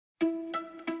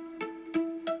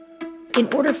In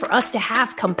order for us to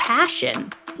have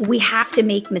compassion, we have to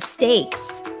make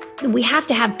mistakes. We have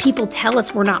to have people tell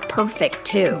us we're not perfect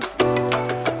too.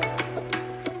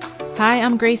 Hi,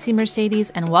 I'm Grasie Mercedes,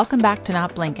 and welcome back to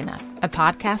Not Blink Enough, a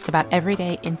podcast about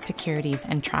everyday insecurities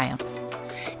and triumphs.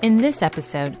 In this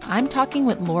episode, I'm talking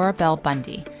with Laura Bell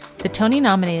Bundy. The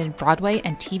Tony-nominated Broadway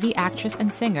and TV actress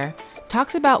and singer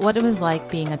talks about what it was like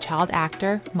being a child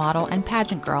actor, model, and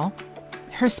pageant girl,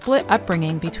 her split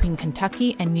upbringing between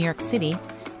Kentucky and New York City,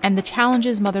 and the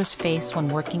challenges mothers face when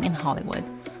working in Hollywood.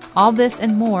 All this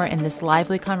and more in this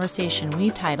lively conversation we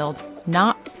titled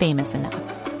Not Famous Enough.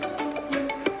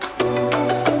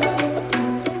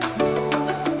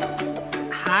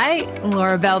 Hi,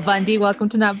 Laura Bell Bundy. Welcome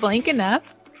to Not Blink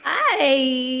Enough.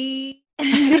 Hi.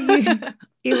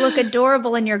 You look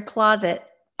adorable in your closet.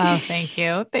 Oh, thank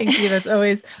you. Thank you. That's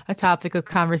always a topic of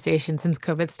conversation since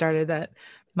COVID started, that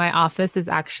my office is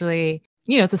actually,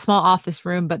 it's a small office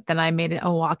room, but then I made it a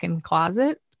walk-in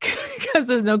closet because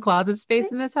there's no closet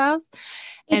space in this house.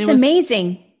 And it's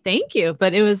amazing. Thank you.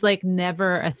 But it was like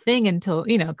never a thing until,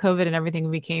 COVID and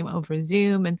everything became over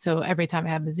Zoom. And so every time I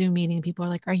have a Zoom meeting, people are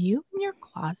like, "Are you in your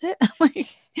closet?" I'm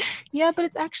like, "Yeah, but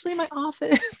it's actually my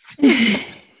office."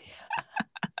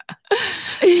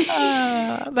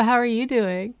 But how are you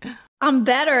doing? I'm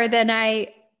better than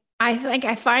I think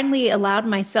I finally allowed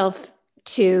myself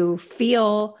to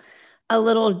feel a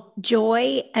little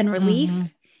joy and relief.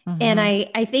 Mm-hmm. And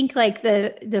I think like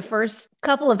the first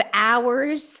couple of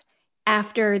hours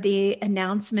after the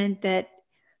announcement that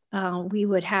we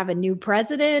would have a new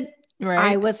president,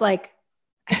 right. I was like,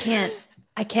 I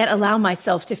can't allow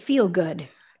myself to feel good.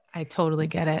 I totally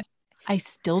get it. I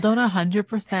still don't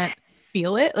 100%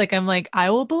 feel it. Like, I'm like,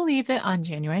 I will believe it on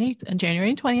January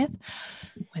 20th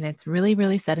when it's really,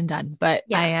 really said and done. But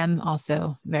yeah. I am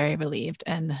also very relieved.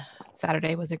 And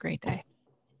Saturday was a great day.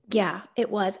 Yeah, it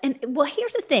was. And well,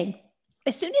 here's the thing.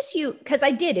 As soon as because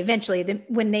I did eventually,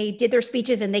 when they did their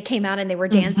speeches and they came out and they were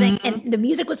dancing and the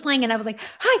music was playing and I was like,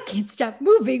 I can't stop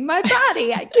moving my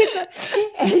body. I can't stop.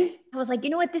 And I was like, you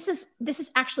know what? This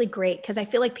is actually great because I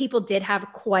feel like people did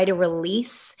have quite a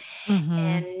release.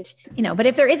 And, but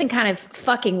if there isn't kind of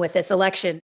fucking with this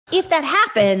election, if that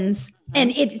happens, and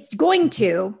it's going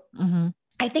to,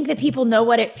 I think that people know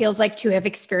what it feels like to have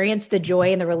experienced the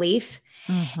joy and the relief.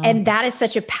 And that is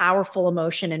such a powerful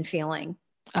emotion and feeling.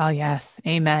 Oh, yes.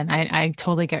 Amen. I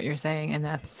totally get what you're saying. And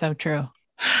that's so true.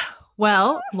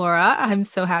 Well, Laura, I'm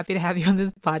so happy to have you on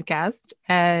this podcast.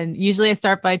 And usually I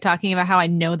start by talking about how I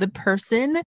know the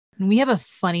person. And we have a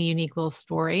funny, unique little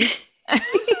story.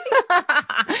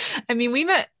 I mean, we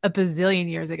met a bazillion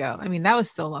years ago. I mean, that was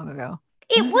so long ago.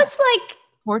 It was like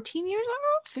 14 years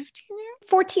ago, 15 years?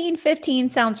 14, 15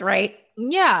 sounds right.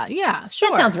 Yeah, sure.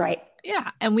 That sounds right.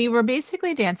 Yeah. And we were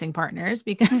basically dancing partners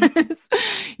because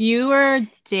you were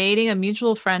dating a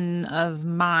mutual friend of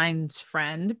mine's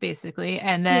friend, basically.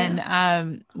 And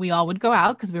then we all would go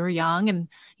out because we were young. And,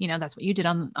 that's what you did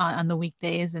on the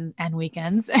weekdays and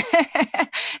weekends.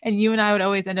 And you and I would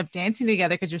always end up dancing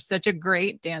together because you're such a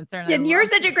great dancer. And you're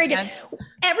such a great dancer.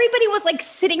 Everybody was like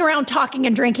sitting around talking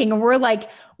and drinking. And we're like,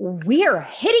 we're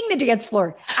hitting the dance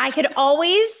floor. I could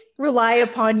always rely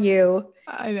upon you.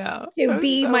 I know. To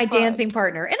be so my dancing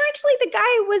partner. And actually the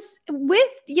guy was with,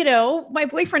 my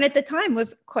boyfriend at the time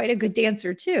was quite a good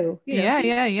dancer too. Yeah.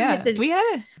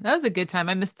 That was a good time.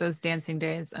 I miss those dancing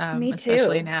days. Me too.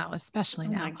 Especially now.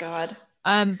 Oh my God.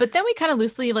 But then we kind of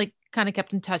loosely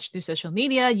kept in touch through social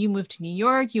media. You moved to New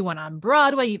York, you went on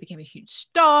Broadway, you became a huge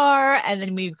star. And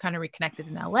then we kind of reconnected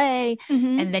in LA.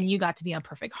 And then you got to be on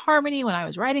Perfect Harmony when I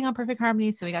was writing on Perfect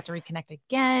Harmony. So we got to reconnect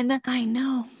again. I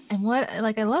know. And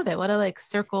I love it. What a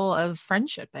circle of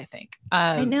friendship, I think.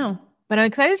 I know. But I'm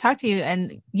excited to talk to you.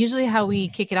 And usually how we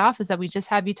kick it off is that we just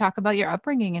have you talk about your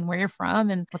upbringing and where you're from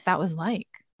and what that was like.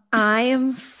 I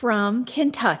am from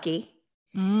Kentucky.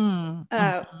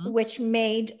 Which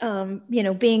made,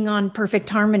 being on Perfect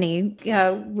Harmony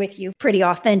with you pretty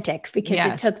authentic because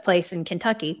it took place in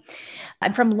Kentucky.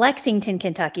 I'm from Lexington,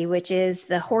 Kentucky, which is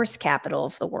the horse capital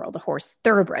of the world, the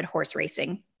thoroughbred horse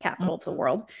racing capital of the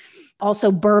world.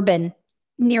 Also, Bourbon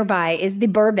nearby is the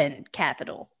bourbon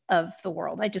capital of the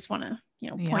world. I just want to,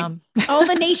 point all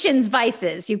the nation's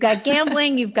vices. You've got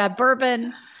gambling, you've got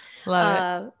bourbon.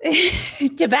 Love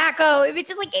it. Tobacco. It's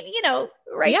like,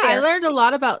 right there. I learned a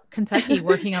lot about Kentucky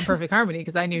working on Perfect Harmony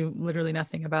because I knew literally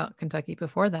nothing about Kentucky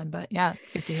before then. But yeah,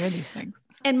 it's good to hear these things.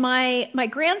 And my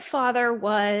grandfather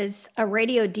was a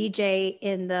radio DJ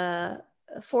in the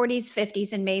 40s,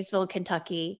 50s in Maysville,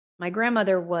 Kentucky. My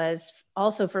grandmother was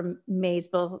also from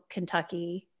Maysville,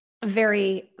 Kentucky. A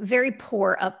very, very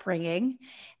poor upbringing,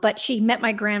 but she met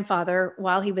my grandfather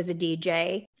while he was a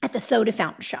DJ at at the soda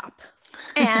fountain shop.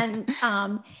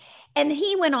 And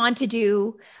he went on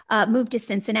to move to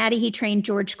Cincinnati. He trained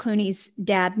George Clooney's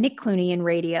dad, Nick Clooney, in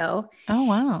radio. Oh,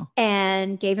 wow.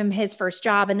 And gave him his first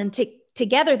job. And then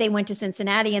together they went to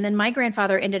Cincinnati. And then my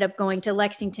grandfather ended up going to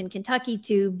Lexington, Kentucky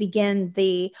to begin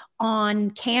the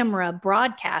on-camera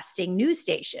broadcasting news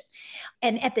station.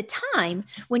 And at the time,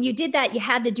 when you did that, you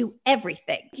had to do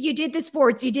everything. You did the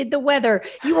sports, you did the weather.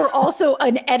 You were also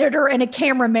an editor and a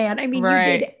cameraman. I mean, you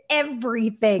did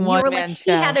everything.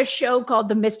 He had a show called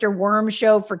the Mr. Worm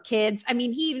Show for kids. I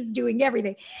mean, he was doing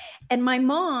everything. And my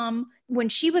mom, when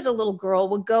she was a little girl,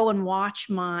 would go and watch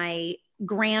my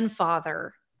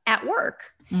grandfather at work.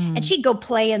 And she'd go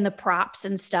play in the props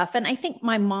and stuff. And I think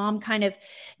my mom kind of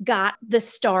got the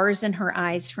stars in her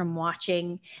eyes from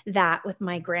watching that with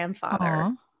my grandfather.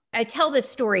 Aww. I tell this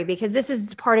story because this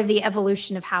is part of the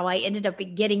evolution of how I ended up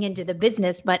getting into the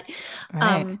business. But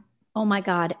oh my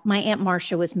God, my Aunt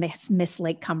Marcia was Miss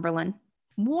Lake Cumberland.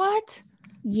 What?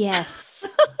 Yes.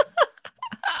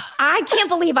 I can't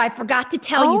believe I forgot to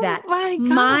tell you that. My God.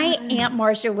 My Aunt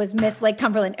Marcia was Miss Lake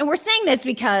Cumberland. And we're saying this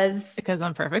because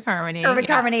on Perfect Harmony.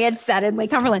 Harmony had said in Lake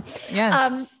Cumberland.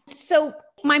 Yes. So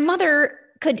my mother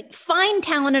could find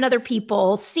talent in other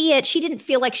people, see it. She didn't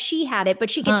feel like she had it,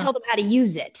 but she could tell them how to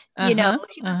use it. You know,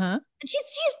 and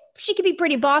she could be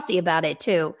pretty bossy about it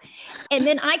too. And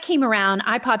then I came around,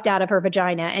 I popped out of her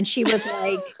vagina and she was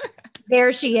like,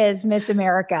 there she is, Miss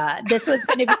America. This was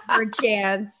going to be her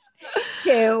chance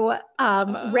to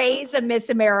raise a Miss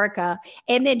America.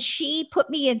 And then she put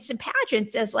me in some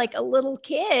pageants as like a little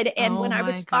kid. And when I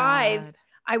was 5,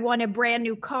 I won a brand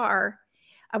new car.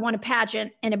 I won a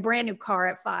pageant and a brand new car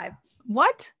at 5.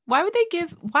 What? Why would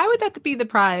that be the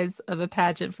prize of a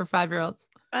pageant for 5-year-olds?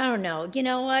 I don't know. You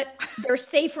know what? They're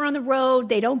safer on the road.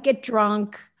 They don't get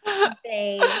drunk.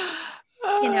 They...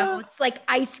 it's like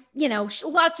ice,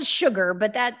 lots of sugar,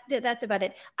 but that's about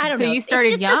it. I don't know. So you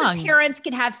started it's just young. So the parents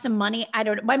can have some money. I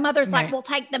don't know. My mother's like, we'll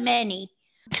take the money.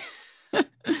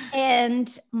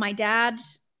 And my dad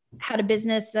had a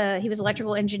business. He was an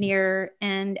electrical engineer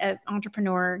and an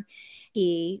entrepreneur.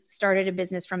 He started a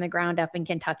business from the ground up in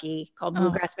Kentucky called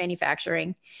Bluegrass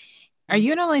Manufacturing. Are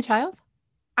you an only child?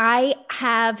 I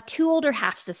have 2 older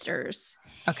half sisters.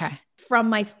 Okay. From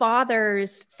my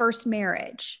father's first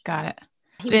marriage. Got it.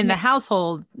 But in the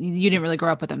household, you didn't really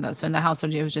grow up with them though. So in the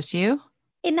household, it was just you?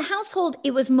 In the household,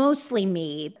 it was mostly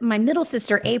me. My middle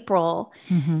sister, April,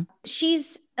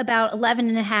 she's about 11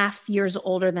 and a half years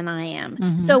older than I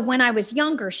am. So when I was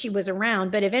younger, she was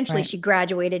around, but eventually she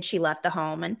graduated, she left the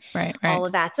home and all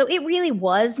of that. So it really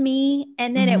was me.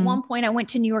 And then at one point I went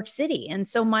to New York City. And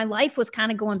so my life was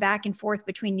kind of going back and forth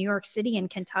between New York City and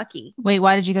Kentucky. Wait,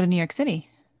 why did you go to New York City?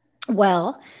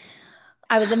 Well,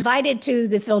 I was invited to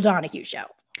the Phil Donahue show.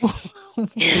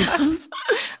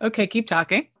 Okay, keep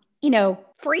talking.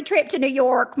 Free trip to New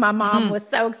York. My mom was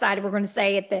so excited. We're going to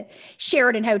stay at the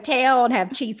Sheraton Hotel and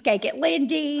have cheesecake at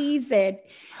Lindy's. And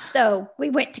so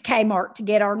we went to Kmart to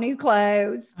get our new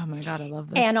clothes. Oh my God, I love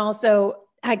this. And also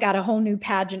I got a whole new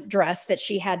pageant dress that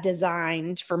she had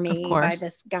designed for me by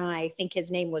this guy. I think his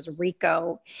name was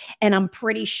Rico. And I'm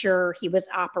pretty sure he was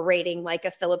operating like a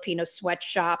Filipino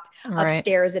sweatshop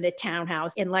upstairs in a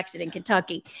townhouse in Lexington,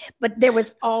 Kentucky. But there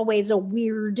was always a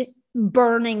weird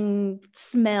burning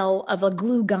smell of a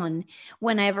glue gun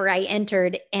whenever I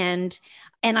entered. And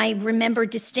I remember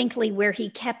distinctly where he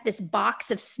kept this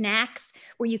box of snacks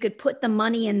where you could put the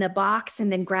money in the box and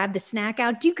then grab the snack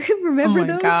out. Do you remember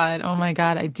those? Oh my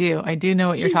God. I do. I do know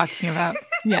what you're talking about.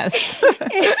 Yes.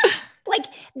 Like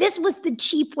this was the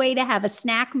cheap way to have a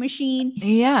snack machine.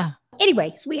 Yeah.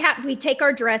 Anyway, so we take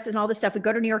our dress and all this stuff. We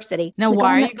go to New York City. Now,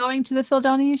 why are you going to the Phil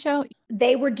Donahue show?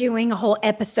 They were doing a whole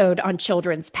episode on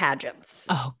children's pageants.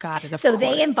 Oh, got it. So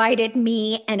they invited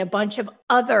me and a bunch of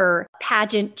other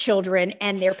pageant children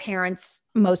and their parents,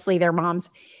 mostly their moms,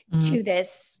 to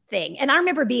this thing. And I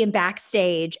remember being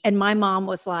backstage and my mom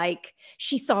was like,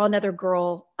 she saw another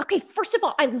girl. Okay, first of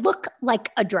all, I look like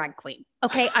a drag queen.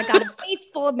 Okay, I got a face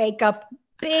full of makeup.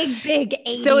 Big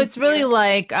 80s. So it's really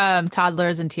like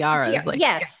toddlers and tiaras. Like,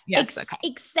 yes. Okay.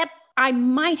 Except I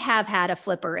might have had a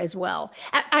flipper as well.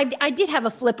 I did have a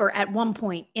flipper at one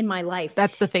point in my life.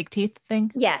 That's the fake teeth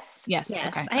thing? Yes. Okay.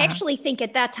 I actually think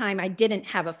at that time I didn't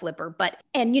have a flipper,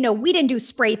 and we didn't do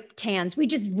spray tans. We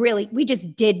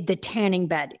just did the tanning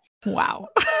bed. Wow.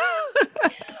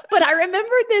 But I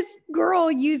remember this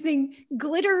girl using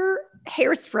glitter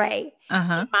hairspray.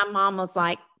 My mom was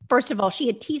like, first of all, she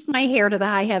had teased my hair to the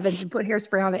high heavens and put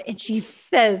hairspray on it. And she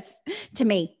says to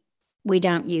me, we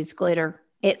don't use glitter.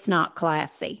 It's not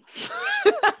classy.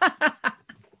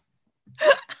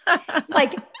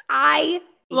 Like I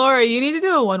Laura, you need to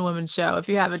do a one-woman show if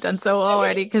you haven't done so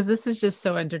already, because this is just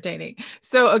so entertaining.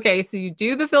 So, okay, so you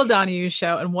do the Phil Donahue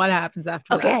show, and what happens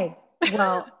after that? Okay.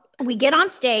 Well, we get on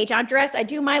stage, I'm dressed, I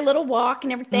do my little walk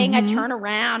and everything. I turn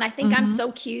around. I think I'm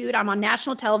so cute. I'm on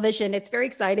national television. It's very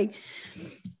exciting.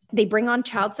 They bring on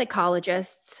child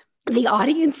psychologists. The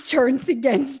audience turns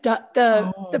against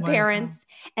the parents.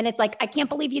 God. And it's like, I can't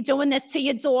believe you're doing this to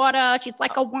your daughter. She's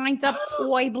like a wind up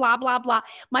toy, blah, blah, blah.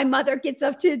 My mother gets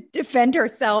up to defend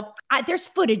herself. There's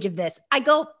footage of this. I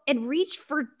go and reach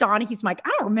for Donahue's mic. I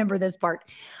don't remember this part.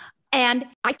 And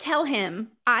I tell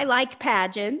him I like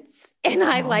pageants and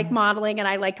I like modeling and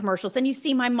I like commercials. And you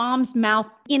see my mom's mouth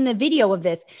in the video of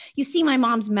this. You see my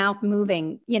mom's mouth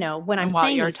moving, when I'm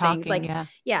saying these things. Like,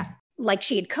 like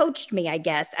she had coached me, I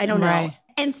guess. I don't know.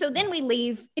 And so then we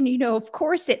leave. And, of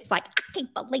course, it's like, I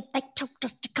can't believe they told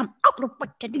us to come all the way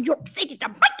to New York City to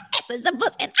make asses of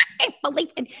us. And I can't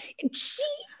believe it. And she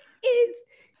is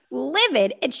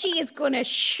livid. And she is going to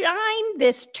shine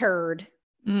this turd.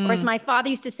 Or as my father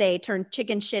used to say, turn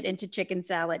chicken shit into chicken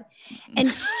salad.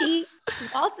 And she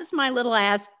waltzes my little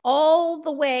ass all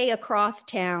the way across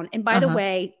town. And by the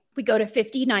way, we go to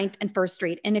 59th and 1st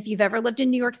Street. And if you've ever lived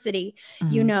in New York City,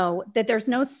 you know that there's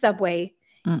no subway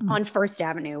on 1st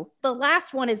Avenue. The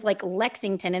last one is like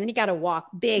Lexington. And then you got to walk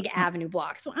big avenue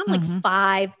blocks. So I'm like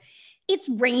 5. It's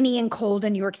rainy and cold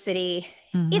in New York City.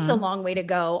 It's a long way to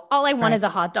go. All I want is a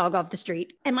hot dog off the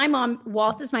street. And my mom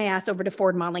waltzes my ass over to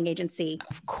Ford Modeling Agency.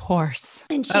 Of course.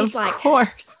 And she's like,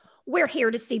 we're here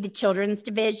to see the children's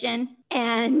division.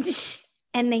 And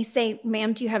they say,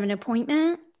 ma'am, do you have an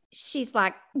appointment? She's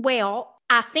like, well,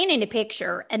 I sent in a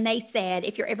picture and they said,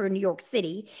 if you're ever in New York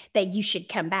City, that you should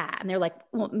come by. And they're like,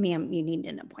 well, ma'am, you need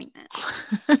an appointment.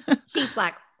 She's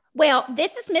like, well,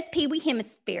 this is Miss Pee Wee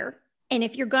Hemisphere. And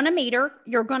if you're going to meet her,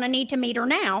 you're going to need to meet her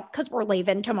now because we're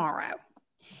leaving tomorrow.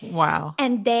 Wow.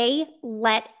 And they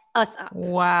let us up.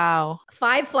 Wow.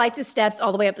 5 flights of steps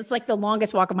all the way up. It's like the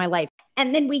longest walk of my life.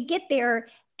 And then we get there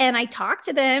and I talk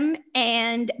to them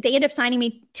and they end up signing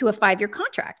me to a 5-year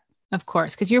contract. Of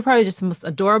course, because you're probably just the most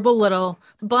adorable little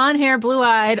blonde hair,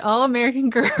 blue-eyed, all-American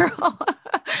girl.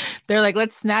 They're like,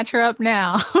 let's snatch her up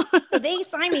now. So they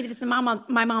signed me to this and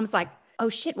my mom's like, oh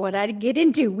shit, what did I get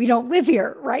into? We don't live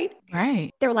here, right?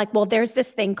 Right. They're like, well, there's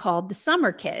this thing called the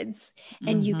summer kids,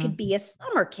 and you could be a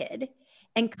summer kid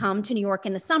and come to New York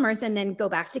in the summers and then go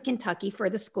back to Kentucky for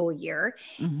the school year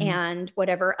and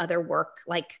whatever other work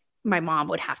like my mom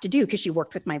would have to do because she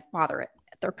worked with my father at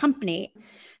their company.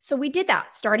 So we did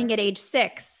that starting at age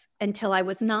 6 until I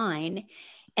was 9.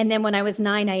 And then when I was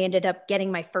 9, I ended up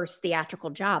getting my first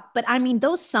theatrical job. But I mean,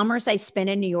 those summers I spent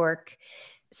in New York.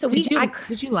 So did you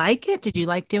like it? Did you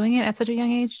like doing it at such a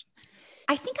young age?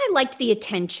 I think I liked the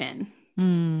attention.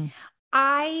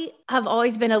 I have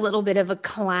always been a little bit of a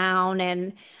clown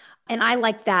and I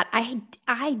like that.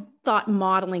 I thought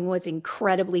modeling was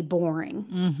incredibly boring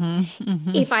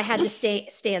if I had to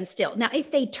stand still. Now,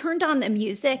 if they turned on the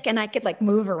music and I could like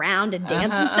move around and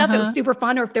dance and stuff, it was super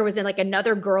fun. Or if there was like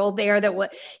another girl there that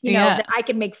would, that I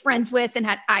could make friends with and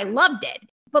I loved it.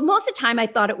 But most of the time I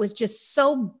thought it was just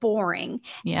so boring.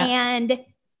 Yeah. And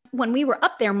when we were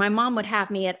up there, my mom would have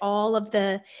me at all of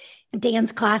the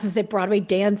dance classes at Broadway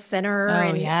Dance Center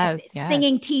and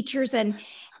singing teachers. And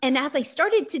as I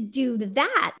started to do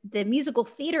that, the musical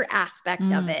theater aspect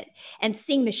of it and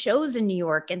seeing the shows in New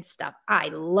York and stuff, I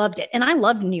loved it. And I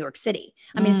loved New York City.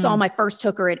 I mean, saw my first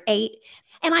hooker at 8.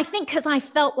 And I think because I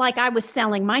felt like I was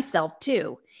selling myself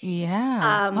too.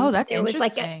 Yeah. That's interesting. It was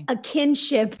like a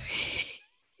kinship.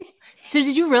 So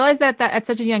did you realize that at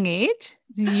such a young age?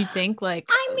 Did you think like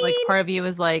part of you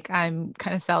was like, I'm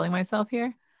kind of selling myself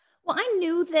here? Well, I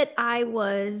knew that I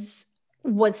was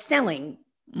selling.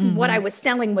 What I was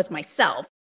selling was myself.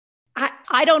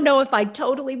 I don't know if I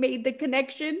totally made the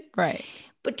connection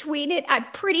between it. I'm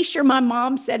pretty sure my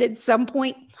mom said at some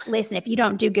point, listen, if you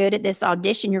don't do good at this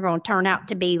audition, you're going to turn out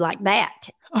to be like that.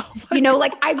 God.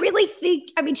 Like I really think,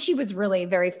 I mean, she was really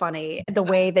very funny the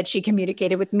way that she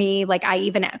communicated with me. Like I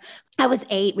was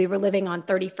 8, we were living on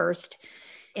 31st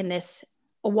in this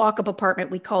walk-up apartment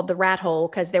we called the rat hole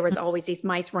because there was always these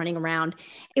mice running around.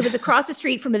 It was across the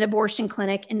street from an abortion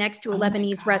clinic and next to a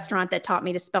Lebanese restaurant that taught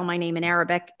me to spell my name in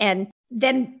Arabic. And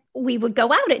then we would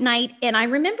go out at night. And I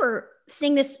remember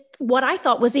seeing this, what I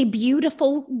thought was a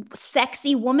beautiful,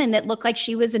 sexy woman that looked like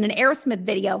she was in an Aerosmith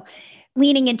video,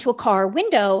 leaning into a car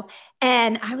window.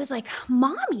 And I was like,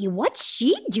 Mommy, what's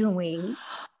she doing?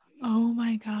 Oh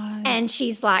my God. And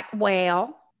she's like,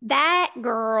 well, that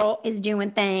girl is doing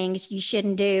things you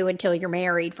shouldn't do until you're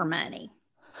married for money.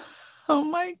 Oh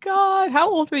my God.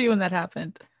 How old were you when that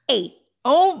happened? 8.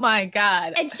 Oh my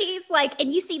God. And she's like,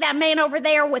 and you see that man over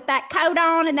there with that coat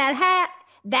on and that hat?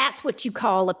 That's what you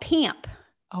call a pimp.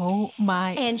 Oh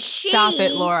my, And stop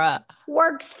it, she Laura.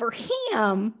 works for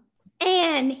him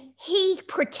and he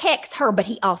protects her, but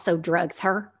he also drugs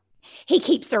her. He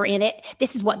keeps her in it.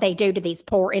 This is what they do to these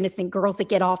poor innocent girls that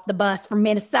get off the bus from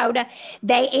Minnesota.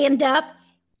 They end up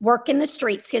working the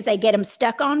streets because they get them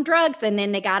stuck on drugs, and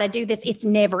then they got to do this. It's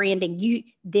never ending.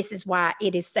 This is why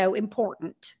it is so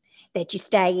important that you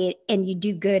stay and you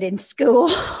do good in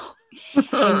school.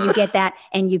 And you get that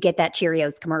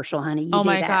Cheerios commercial, honey. You oh do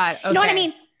my that. God. Okay. You know what I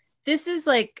mean? This is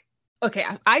like, okay,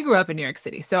 I grew up in New York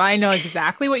City, so I know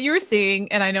exactly what you were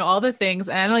seeing, and I know all the things,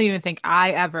 and I don't even think I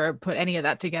ever put any of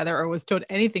that together or was told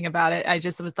anything about it. I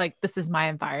just was like, this is my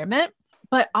environment.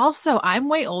 But also, I'm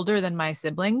way older than my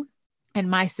siblings, and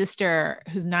my sister,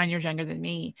 who's 9 years younger than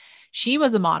me, she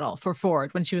was a model for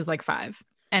Ford when she was like 5.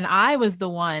 And I was the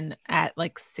one at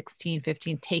like 16,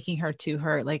 15, taking her to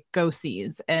her like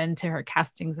go-sees and to her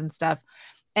castings and stuff.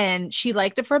 And she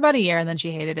liked it for about a year, and then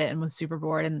she hated it and was super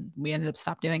bored, and we ended up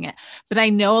stopped doing it. But I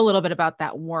know a little bit about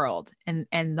that world and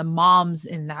the moms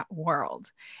in that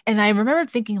world. And I remember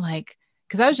thinking like,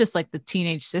 because I was just like the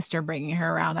teenage sister bringing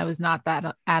her around. I was not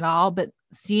that at all, but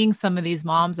seeing some of these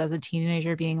moms as a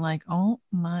teenager being like, oh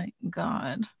my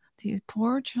God, these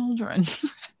poor children.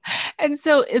 And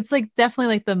so it's like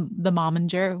definitely like the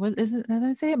momager. What is it? Did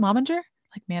I say it? Momager?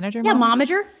 Like manager? Yeah,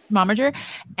 momager. Momager.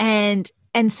 And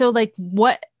so like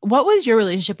what was your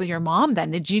relationship with your mom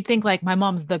then? Did you think like my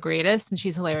mom's the greatest and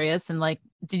she's hilarious, and like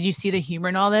did you see the humor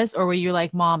in all this, or were you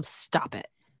like, Mom, stop it?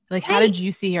 Like how did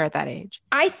you see her at that age?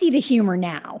 I see the humor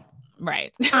now.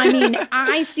 Right. I mean,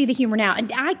 I see the humor now,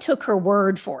 and I took her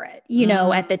word for it. You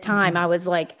know, at the time I was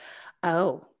like,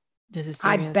 oh, this is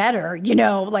I serious. better,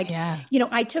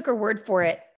 I took her word for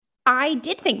it. I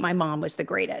did think my mom was the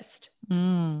greatest.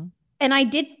 And I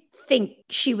did think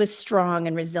she was strong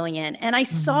and resilient. And I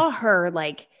saw her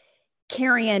like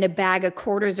carrying a bag of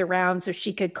quarters around so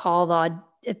she could call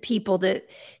the people to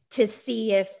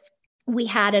see if we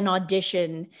had an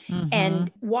audition,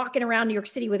 and walking around New York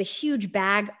City with a huge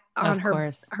bag on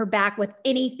her back with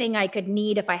anything I could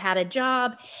need if I had a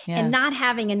job, and not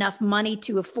having enough money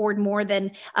to afford more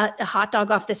than a hot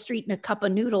dog off the street and a cup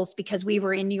of noodles because we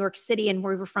were in New York City and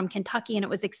we were from Kentucky and it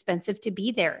was expensive to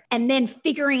be there. And then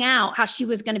figuring out how she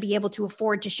was going to be able to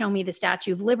afford to show me the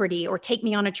Statue of Liberty or take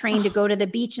me on a train to go to the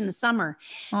beach in the summer.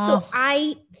 So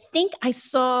I think I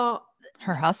saw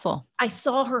her hustle. I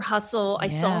saw her hustle. I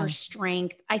saw her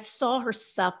strength. I saw her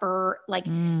suffer, like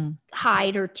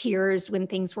hide her tears when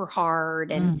things were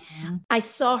hard. And I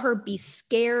saw her be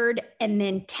scared and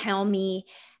then tell me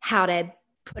how to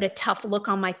put a tough look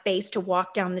on my face to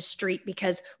walk down the street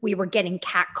because we were getting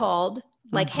catcalled.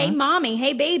 Like, hey, mommy,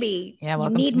 hey, baby, you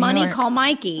need money, call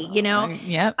Mikey, you know?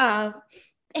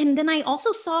 And then I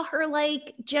also saw her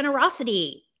like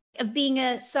generosity of being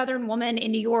a Southern woman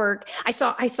in New York. I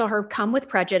saw her come with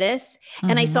prejudice,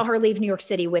 and I saw her leave New York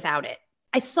City without it.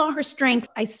 I saw her strength.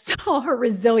 I saw her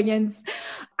resilience.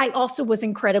 I also was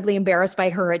incredibly embarrassed by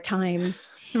her at times.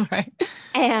 Right.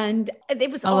 And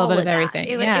it was a little bit of everything.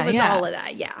 It was all of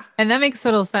that. Yeah. And that makes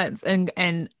total sense.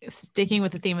 And sticking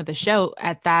with the theme of the show,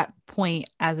 at that point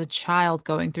as a child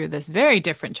going through this very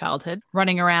different childhood,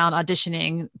 running around,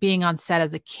 auditioning, being on set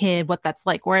as a kid, what that's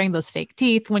like, wearing those fake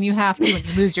teeth when you have to, when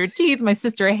you lose your teeth. My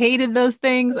sister hated those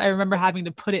things. I remember having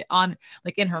to put it on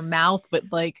like in her mouth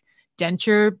with like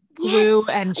denture glue,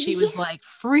 and she was like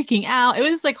freaking out. It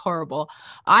was like horrible.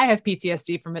 I have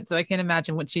PTSD from it, so I can't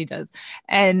imagine what she does.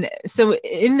 And so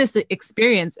in this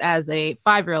experience as a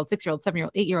 5-year-old, 6-year-old,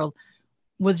 7-year-old, 8-year-old,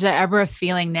 was there ever a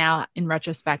feeling now in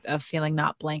retrospect of feeling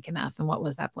not blank enough? And what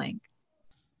was that blank?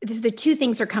 The two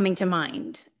things are coming to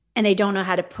mind, and I don't know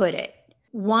how to put it.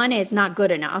 One is not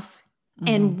good enough,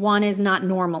 and one is not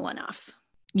normal enough.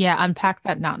 Yeah, unpack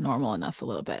that not normal enough a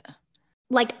little bit.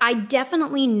 Like, I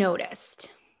definitely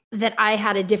noticed that I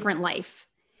had a different life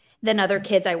than other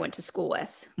kids I went to school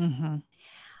with.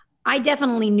 I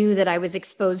definitely knew that I was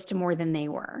exposed to more than they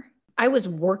were. I was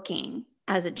working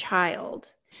as a child.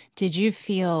 Did you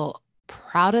feel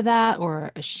proud of that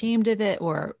or ashamed of it?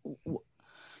 Or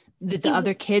did the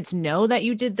other kids know that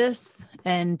you did this?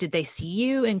 And did they see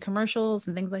you in commercials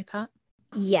and things like that?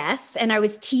 Yes. And I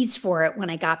was teased for it when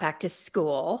I got back to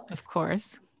school. Of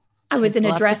course. I was in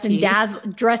a dress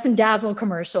and dazzle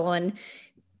commercial, and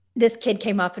this kid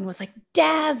came up and was like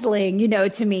dazzling,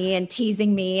 to me and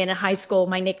teasing me. And in high school,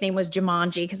 my nickname was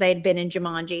Jumanji because I had been in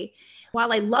Jumanji.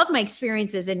 While I love my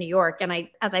experiences in New York, and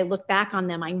as I look back on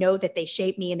them, I know that they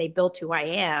shaped me and they built who I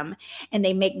am and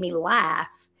they make me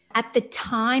laugh. At the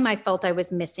time, I felt I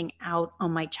was missing out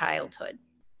on my childhood.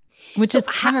 Which is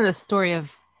kind of the story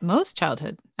of most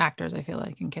childhood actors, I feel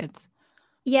like, and kids.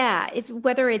 Yeah.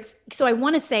 So I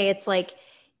want to say it's like,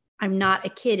 I'm not a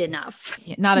kid enough.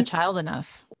 Not a child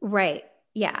enough. Right.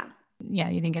 Yeah. Yeah.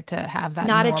 You didn't get to have that.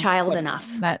 Not a child enough.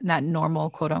 That normal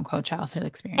quote unquote childhood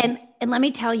experience. And let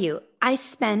me tell you, I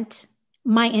spent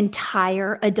my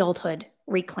entire adulthood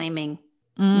reclaiming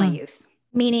my youth,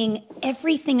 meaning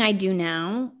everything I do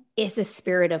now is a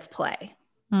spirit of play.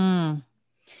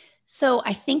 So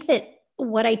I think that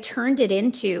what I turned it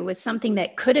into was something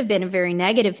that could have been a very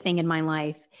negative thing in my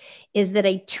life, is that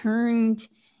I turned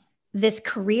this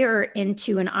career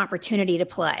into an opportunity to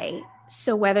play.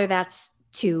 So whether that's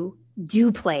to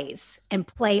do plays and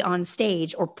play on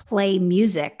stage or play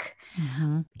music,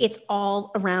 it's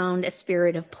all around a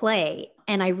spirit of play.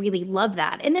 And I really love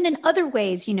that. And then in other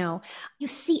ways, you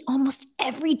see almost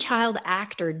every child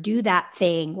actor do that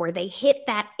thing where they hit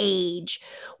that age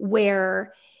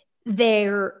where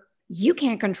you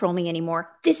can't control me anymore.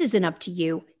 This isn't up to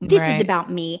you. This is about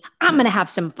me. I'm going to have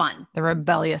some fun. The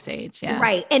rebellious age. Yeah.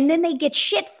 Right. And then they get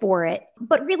shit for it.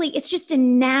 But really, it's just a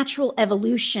natural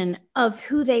evolution of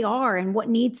who they are and what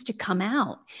needs to come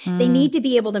out. They need to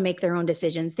be able to make their own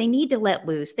decisions. They need to let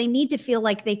loose. They need to feel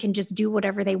like they can just do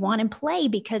whatever they want and play,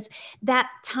 because that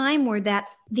time where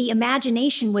the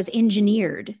imagination was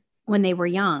engineered when they were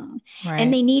young. Right.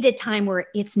 And they need a time where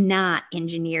it's not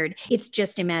engineered. It's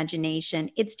just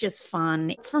imagination. It's just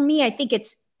fun. For me, I think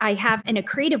I have in a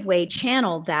creative way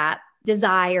channeled that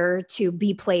desire to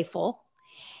be playful.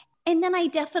 And then I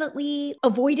definitely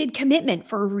avoided commitment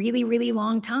for a really, really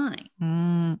long time,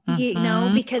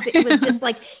 because it was just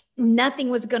like nothing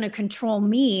was going to control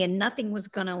me and nothing was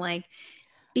going to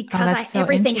because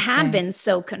everything had been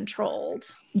so controlled.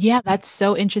 Yeah, that's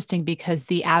so interesting, because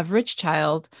the average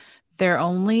child, their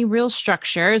only real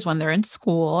structure is when they're in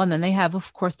school, and then they have,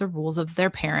 of course, the rules of their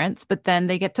parents, but then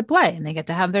they get to play and they get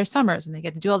to have their summers and they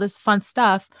get to do all this fun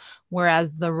stuff.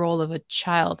 Whereas the role of a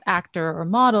child actor or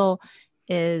model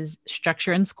is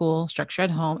structure in school, structure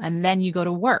at home, and then you go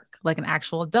to work like an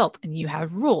actual adult and you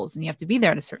have rules and you have to be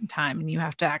there at a certain time and you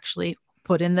have to actually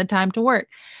put in the time to work.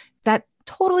 That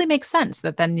totally makes sense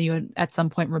that then you would at some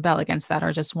point rebel against that,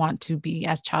 or just want to be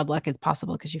as childlike as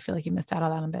possible because you feel like you missed out on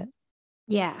that a bit.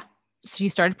 Yeah. So you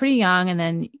started pretty young, and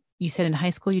then you said in high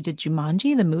school you did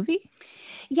Jumanji, the movie?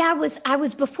 Yeah, I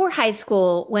was before high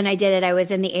school when I did it. I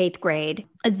was in the 8th grade,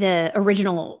 the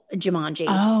original Jumanji.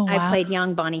 Oh, wow. I played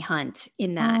young Bonnie Hunt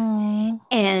in that. Aww.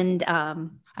 And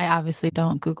I obviously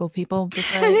don't Google people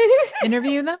before I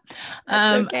interview them.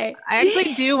 That's okay. I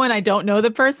actually do when I don't know the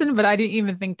person, but I didn't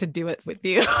even think to do it with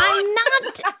you. I'm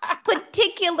not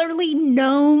particularly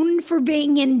known for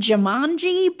being in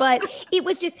Jumanji, but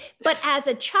as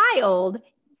a child,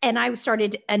 and I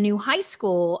started a new high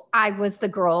school, I was the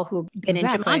girl who'd been in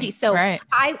Jumanji. So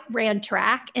I ran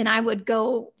track and I would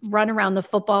go run around the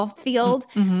football field,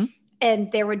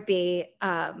 and there would be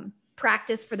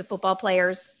practice for the football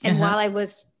players. And while I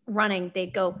was running,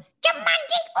 they'd go, Jumanji.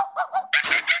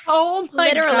 Oh my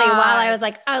Literally, God. while I was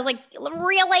like,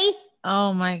 really?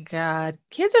 Oh my God.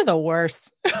 Kids are the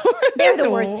worst. They're the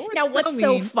worst. Now, what's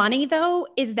so funny though,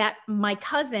 is that my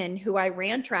cousin who I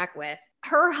ran track with,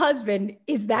 her husband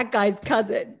is that guy's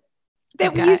cousin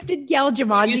that we used to yell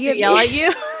Jumanji. Used to yell at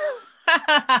you?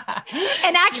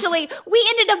 And actually, we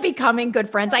ended up becoming good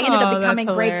friends. I ended up becoming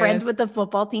great friends with the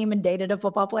football team and dated a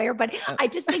football player. But I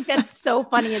just think that's so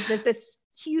funny, is this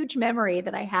huge memory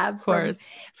that I have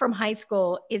from high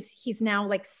school is he's now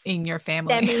like in your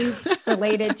family,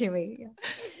 semi-related to me. Yeah.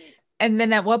 And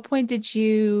then at what point did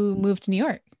you move to New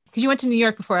York? Because you went to New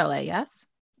York before LA, yes?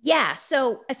 Yeah.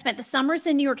 So I spent the summers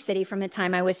in New York City from the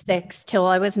time I was 6 till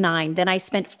I was 9. Then I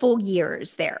spent full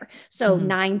years there. So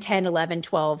 9, 10, 11,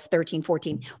 12, 13,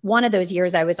 14. One of those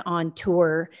years I was on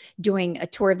tour doing a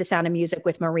tour of the Sound of Music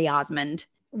with Marie Osmond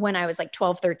when I was like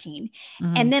 12, 13.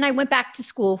 And then I went back to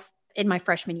school in my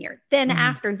freshman year. Then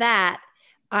after that,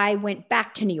 I went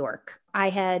back to New York. I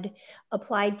had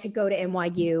applied to go to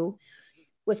NYU,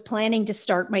 was planning to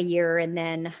start my year, and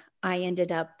then I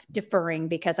ended up deferring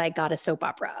because I got a soap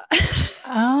opera.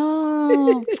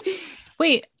 Oh,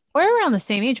 wait, we're around the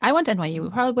same age. I went to NYU. We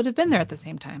probably would have been there at the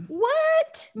same time.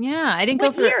 What? Yeah, I didn't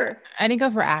go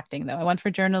for acting though. I went for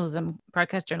journalism,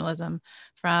 broadcast journalism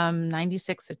from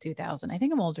 96 to 2000. I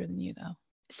think I'm older than you though.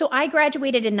 So I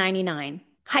graduated in 99.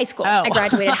 High school. Oh. I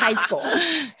graduated high school.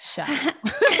 Shut up.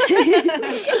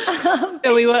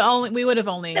 So we would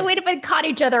have caught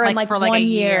each other in for like 1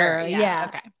 year. Yeah.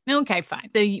 Okay,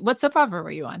 fine. So what soap opera were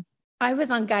you on? I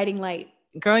was on Guiding Light.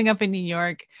 growing up in New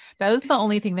York, that was the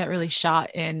only thing that really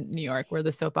shot in New York were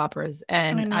the soap operas.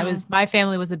 And my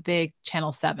family was a big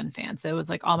Channel 7 fan. So it was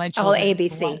like all my All children,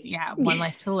 ABC. One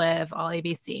Life to Live, all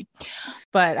ABC.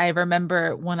 But I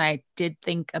remember when I did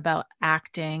think about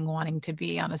acting, wanting to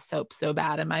be on a soap so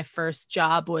bad. And my first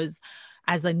job was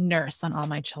as a nurse on All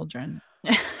My Children.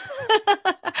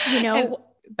 And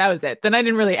that was it. Then I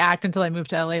didn't really act until I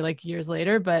moved to LA like years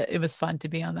later, but it was fun to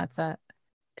be on that set.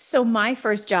 So my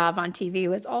first job on TV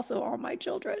was also All My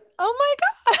Children. Oh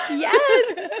my God.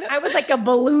 Yes. I was like a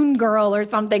balloon girl or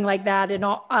something like that. And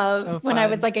when I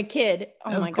was like a kid.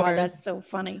 Oh my God, that's so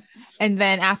funny. And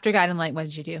then after Guiding Light, what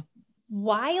did you do?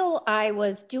 While I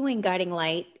was doing Guiding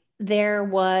Light, there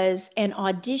was an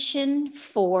audition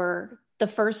for the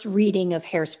first reading of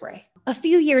Hairspray. A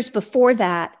few years before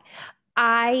that,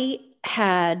 I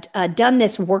had done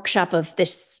this workshop of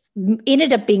this,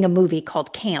 ended up being a movie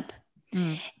called Camp.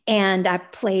 And I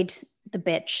played the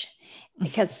bitch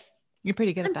because you're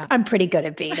pretty good at that. I'm pretty good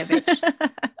at being a bitch.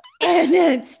 And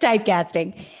it's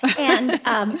typecasting.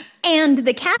 And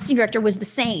the casting director was the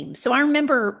same. So I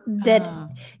remember that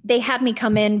they had me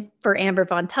come in for Amber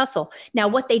Von Tussle. Now,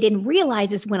 what they didn't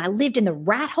realize is when I lived in the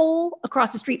rat hole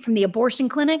across the street from the abortion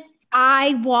clinic,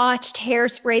 I watched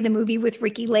Hairspray, the movie with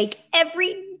Ricky Lake,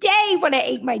 every day when I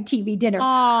ate my TV dinner. Aww.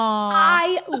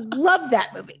 I loved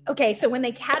that movie. Okay, so when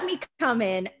they had me come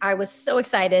in, I was so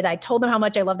excited. I told them how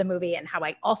much I loved the movie and how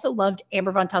I also loved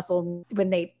Amber Von Tussle when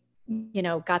they,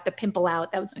 got the pimple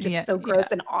out. That was just so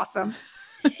gross and awesome.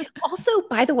 Also,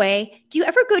 by the way, do you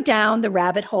ever go down the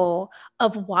rabbit hole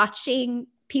of watching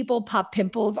people pop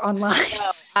pimples online?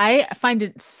 I find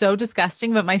it so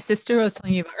disgusting, but my sister, who I was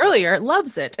telling you about earlier,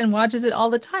 loves it and watches it all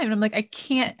the time. And I'm like, I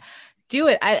can't do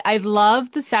it. I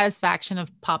love the satisfaction of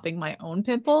popping my own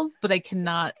pimples, but I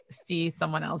cannot see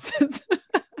someone else's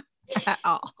at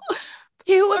all.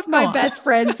 Two of my best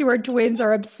friends who are twins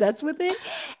are obsessed with it.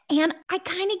 And I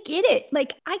kind of get it.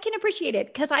 Like, I can appreciate it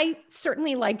because I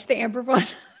certainly liked the Amber Von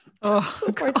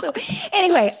support. So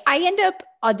anyway, I end up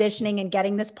auditioning and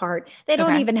getting this part. They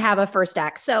don't even have a first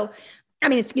act. So, I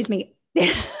mean, excuse me.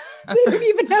 They don't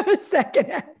even have a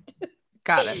second act.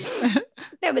 Got it.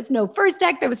 There was no first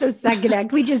act. There was no second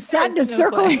act. We just sat in a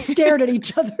circle and stared at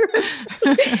each other.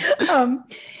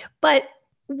 But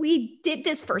we did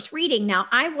this first reading. Now,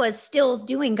 I was still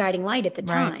doing Guiding Light at the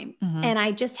time. Mm-hmm. And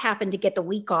I just happened to get the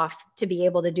week off to be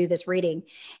able to do this reading.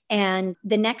 And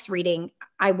the next reading,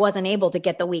 I wasn't able to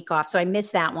get the week off. So I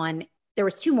missed that one. There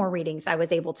was 2 more readings. I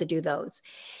was able to do those.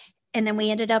 And then we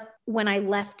ended up, when I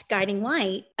left Guiding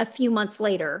Light, a few months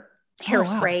later,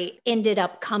 Hairspray ended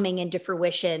up coming into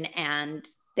fruition and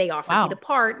they offered me the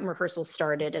part and rehearsals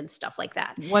started and stuff like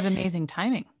that. What amazing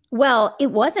timing. Well,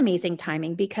 it was amazing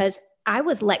timing because I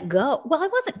was let go. Well, I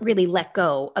wasn't really let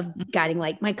go of Guiding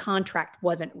Light. My contract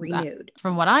wasn't renewed.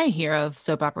 From what I hear of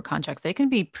soap opera contracts, they can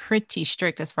be pretty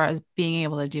strict as far as being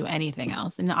able to do anything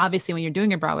else. And obviously when you're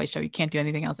doing a Broadway show, you can't do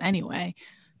anything else anyway.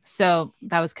 So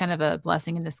that was kind of a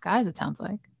blessing in disguise, it sounds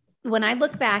like. When I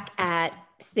look back at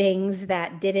things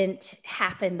that didn't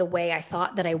happen the way I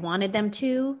thought that I wanted them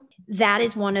to, that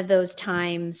is one of those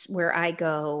times where I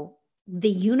go,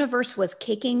 the universe was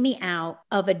kicking me out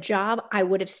of a job I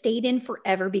would have stayed in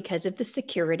forever because of the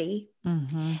security.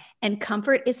 Mm-hmm. And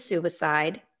comfort is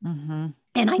suicide. Mm-hmm.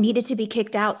 And I needed to be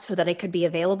kicked out so that I could be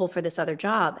available for this other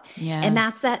job. Yeah. And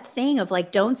that's that thing of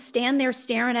like, don't stand there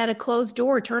staring at a closed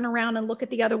door, turn around and look at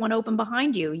the other one open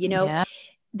behind you.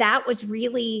 That was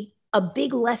really a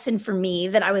big lesson for me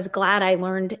that I was glad I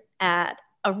learned at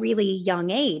a really young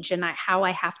age, and how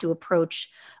I have to approach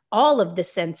all of the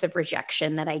sense of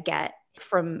rejection that I get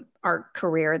from our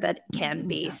career that can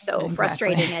be so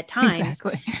frustrating at times.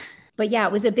 Exactly. But yeah,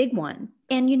 it was a big one.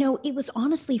 And, it was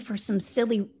honestly for some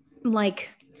silly, like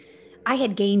I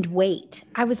had gained weight.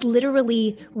 I was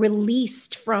literally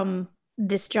released from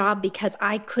this job because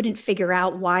I couldn't figure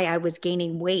out why I was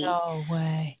gaining weight. No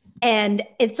way. And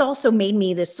it's also made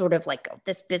me this sort of like,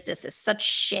 this business is such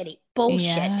shitty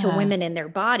bullshit to women and their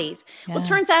bodies. Yeah. Well, it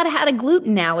turns out I had a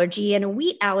gluten allergy and a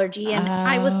wheat allergy and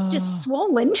I was just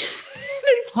swollen. And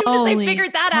as soon as I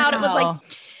figured that out, it was like,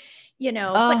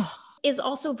 but it's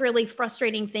also a really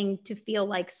frustrating thing to feel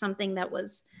like something that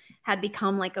had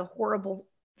become like a horrible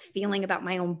feeling about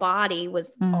my own body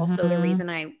was also the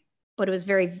reason but it was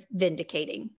very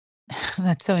vindicating.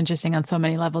 That's so interesting on so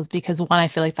many levels because one, I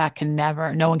feel like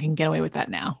no one can get away with that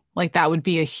now. Like that would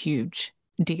be a huge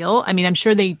deal. I mean, I'm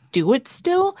sure they do it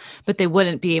still, but they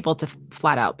wouldn't be able to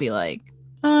flat out be like,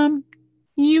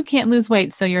 you can't lose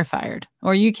weight, so you're fired,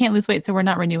 or you can't lose weight, so we're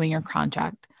not renewing your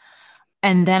contract.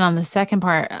 And then on the second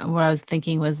part, what I was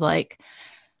thinking was like,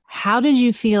 how did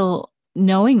you feel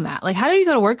knowing that? Like, how did you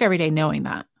go to work every day knowing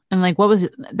that? And like, what was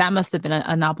it? That must have been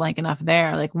a not blank enough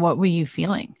there. Like, what were you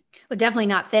feeling? Well, definitely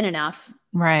not thin enough.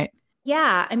 Right.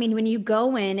 Yeah. I mean, when you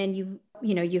go in and you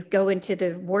go into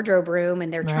the wardrobe room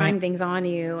and they're trying things on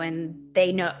you and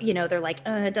they know, they're like,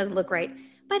 it doesn't look right.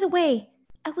 By the way,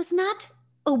 I was not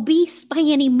obese by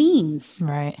any means.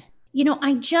 Right.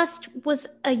 I just was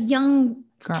a young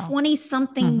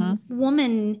 20-something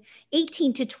woman,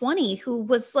 18 to 20, who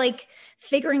was like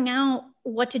figuring out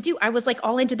what to do. I was like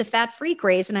all into the fat-free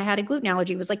craze and I had a gluten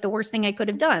allergy. It was like the worst thing I could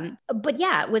have done. But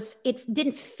yeah, it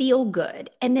didn't feel good.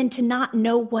 And then to not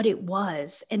know what it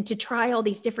was and to try all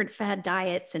these different fad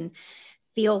diets and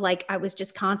feel like I was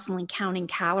just constantly counting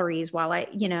calories while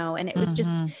and it was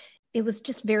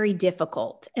just very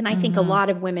difficult. And I think a lot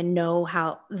of women know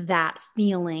how that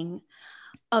feeling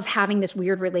of having this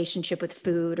weird relationship with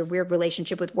food or weird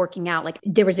relationship with working out. Like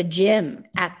there was a gym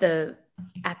at the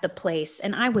place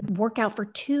and I would work out for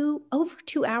over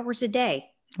 2 hours a day.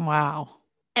 Wow.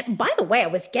 And by the way, I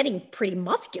was getting pretty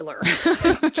muscular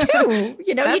too.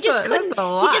 You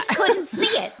just couldn't see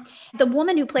it. The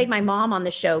woman who played my mom on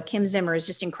the show, Kim Zimmer, is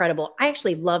just incredible. I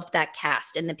actually loved that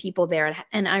cast and the people there.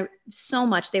 And so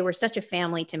much, they were such a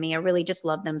family to me. I really just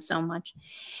loved them so much.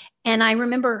 And I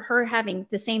remember her having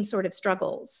the same sort of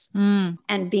struggles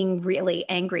and being really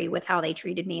angry with how they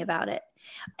treated me about it.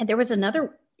 And there was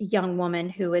another young woman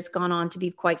who has gone on to be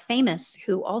quite famous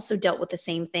who also dealt with the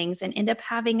same things and ended up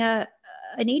having an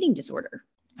eating disorder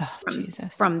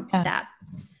from that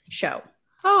show.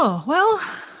 Oh, well.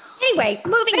 Anyway,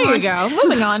 moving on. There you go.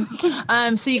 Moving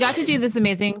on. So you got to do this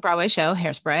amazing Broadway show,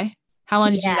 Hairspray. How long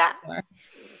did you do that for?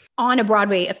 On a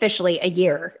Broadway, officially a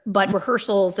year, but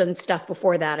rehearsals and stuff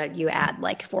before that, you add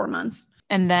like 4 months.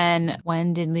 And then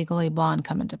when did Legally Blonde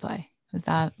come into play? Was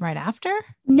that right after?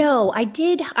 No, I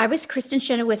did. I was Kristen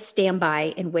Chenoweth's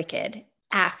standby in Wicked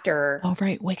after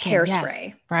Wicked. Hairspray.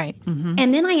 Yes. Right.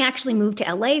 And then I actually moved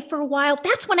to LA for a while.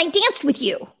 That's when I danced with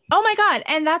you. Oh my God.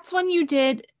 And that's when you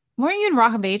did, weren't you in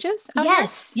Rock of Ages?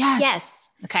 Yes.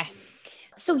 Okay.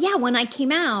 So yeah, when I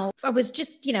came out, I was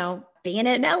just, being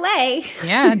in LA.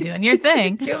 Yeah, doing your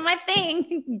thing. Doing my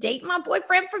thing. Dating my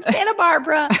boyfriend from Santa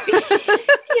Barbara.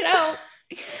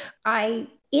 I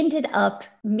ended up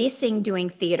missing doing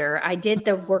theater. I did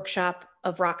the workshop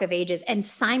of Rock of Ages. And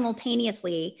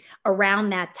simultaneously around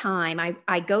that time,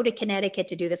 I go to Connecticut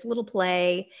to do this little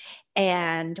play.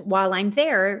 And while I'm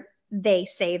there, they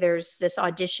say there's this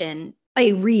audition,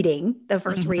 the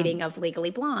first reading of Legally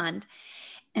Blonde.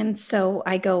 And so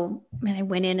I go and I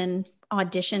went in and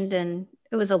auditioned and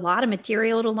it was a lot of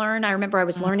material to learn. I remember I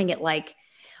was learning it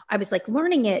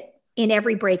learning it in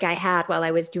every break I had while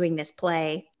I was doing this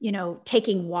play,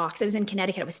 taking walks. I was in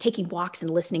Connecticut. I was taking walks and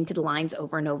listening to the lines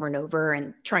over and over and over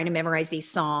and trying to memorize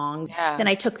these songs. Yeah. Then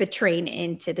I took the train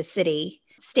into the city,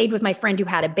 stayed with my friend who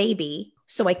had a baby.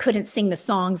 So I couldn't sing the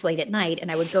songs late at night. And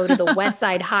I would go to the West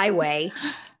Side Highway,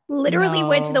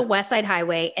 went to the West Side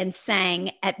Highway and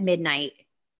sang at midnight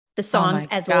the songs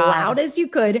as loud as you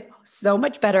could. So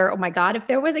much better. Oh my God. If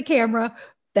there was a camera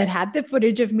that had the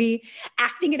footage of me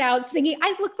acting it out, singing,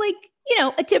 I looked like,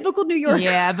 a typical New Yorker.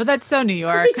 Yeah, but that's so New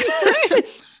York.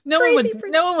 No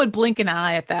one would blink an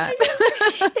eye at that.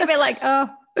 They'd be like, oh,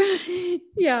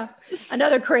 yeah,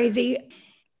 another crazy.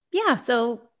 Yeah.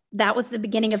 So that was the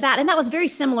beginning of that. And that was very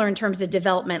similar in terms of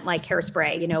development, like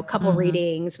Hairspray, a couple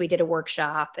readings, we did a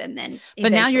workshop and then.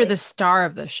 But now you're the star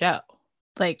of the show.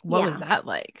 Like, what was that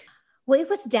like? Well, it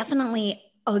was definitely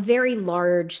a very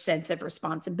large sense of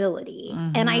responsibility.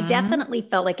 And I definitely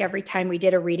felt like every time we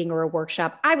did a reading or a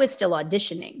workshop, I was still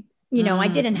auditioning. I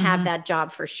didn't have that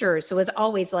job for sure. So it was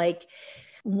always like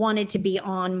wanted to be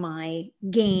on my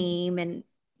game and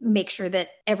make sure that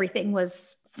everything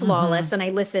was flawless. And I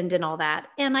listened and all that.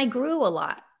 And I grew a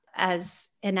lot as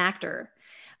an actor.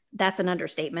 That's an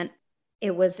understatement.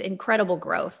 It was incredible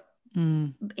growth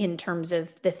in terms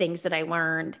of the things that I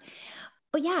learned.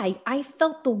 But yeah, I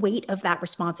felt the weight of that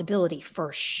responsibility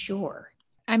for sure.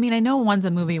 I mean, I know one's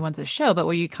a movie, one's a show, but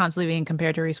were you constantly being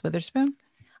compared to Reese Witherspoon?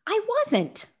 I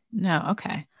wasn't. No.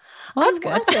 Okay. Well, that's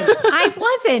good. I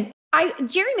wasn't.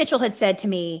 Jerry Mitchell had said to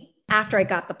me after I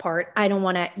got the part, I don't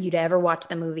want you to ever watch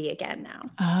the movie again now.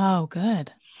 Oh,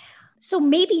 good. So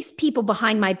maybe people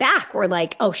behind my back were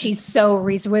like, oh, she's so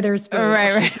Reese Witherspoon.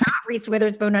 Right. She's not Reese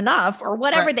Witherspoon enough or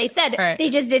whatever they said. Right. They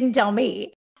just didn't tell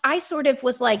me. I sort of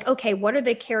was like, okay, what are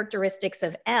the characteristics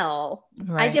of Elle?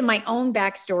 Right. I did my own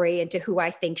backstory into who I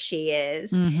think she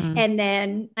is. And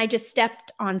then I just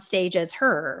stepped on stage as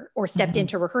her or stepped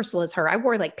into rehearsal as her. I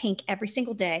wore like pink every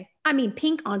single day. I mean,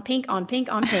 pink on pink on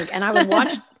pink on pink. And I would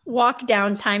walk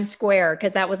down Times Square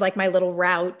because that was like my little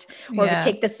route, or would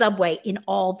take the subway in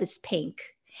all this pink.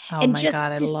 Oh And my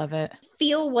God, I love it.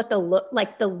 feel what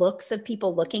the looks of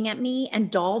people looking at me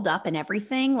and dolled up and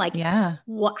everything. Like,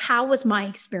 how was my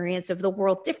experience of the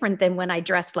world different than when I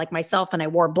dressed like myself and I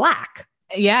wore black?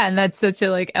 Yeah. And that's such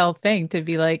a like Elle thing to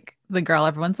be like the girl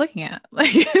everyone's looking at,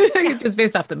 like just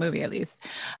based off the movie, at least.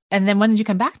 And then when did you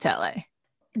come back to LA?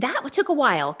 That took a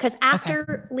while because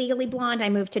after Legally Blonde, I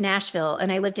moved to Nashville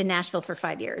and I lived in Nashville for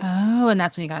 5 years. Oh, and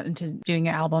that's when you got into doing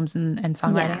your albums and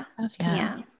songwriting and stuff.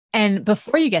 Yeah. And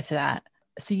before you get to that,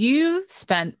 so you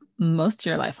spent most of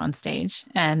your life on stage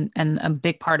and a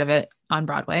big part of it on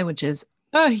Broadway, which is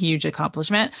a huge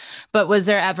accomplishment. But was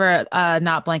there ever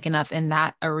not blank enough in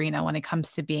that arena when it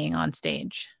comes to being on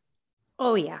stage?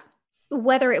 Oh, yeah.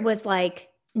 Whether it was like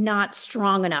not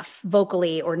strong enough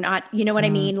vocally or not, you know what I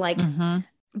mean? Like,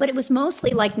 but it was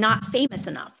mostly like not famous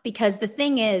enough, because the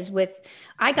thing is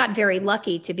I got very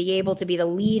lucky to be able to be the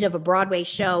lead of a Broadway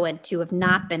show and to have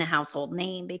not been a household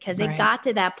name, because it got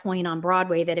to that point on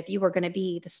Broadway that if you were going to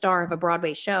be the star of a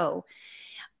Broadway show,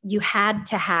 you had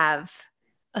to have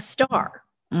a star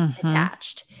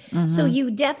attached. So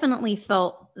you definitely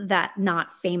felt that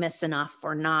not famous enough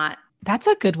or not. That's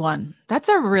a good one. That's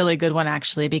a really good one,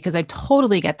 actually, because I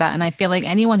totally get that. And I feel like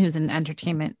anyone who's in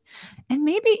entertainment, and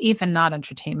maybe even not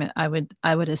entertainment, I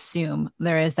would assume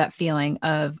there is that feeling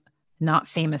of not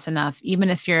famous enough,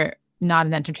 even if you're not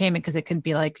in entertainment, because it could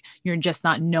be like you're just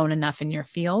not known enough in your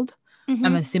field.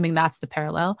 I'm assuming that's the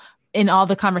parallel. In all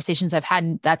the conversations I've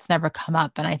had, that's never come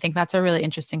up. And I think that's a really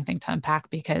interesting thing to unpack,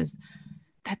 because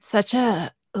that's such a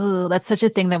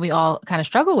thing that we all kind of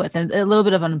struggle with, and a little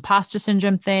bit of an imposter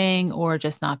syndrome thing, or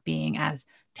just not being as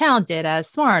talented, as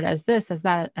smart, as this, as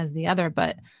that, as the other,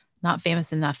 but not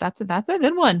famous enough. That's a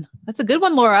good one. That's a good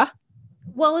one, Laura.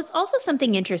 Well, it's also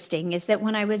something interesting is that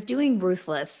when I was doing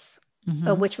Ruthless,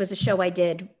 which was a show I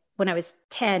did when I was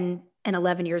 10 and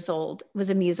 11 years old, it was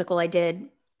a musical I did,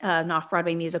 an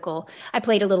off-Broadway musical. I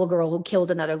played a little girl who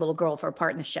killed another little girl for a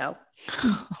part in the show.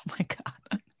 Oh my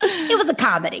God. It was a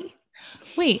comedy.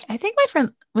 Wait, I think my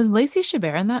friend was Lacey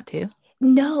Chabert in that too.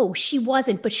 No, she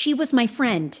wasn't, but she was my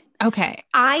friend. Okay.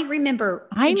 I remember.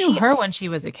 I knew her when she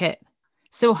was a kid.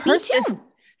 So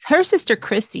her sister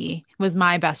Chrissy was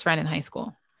my best friend in high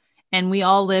school, and we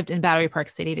all lived in Battery Park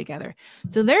City together.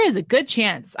 So there is a good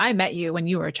chance I met you when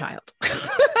you were a child.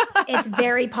 It's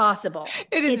very possible.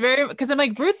 It's very, because I'm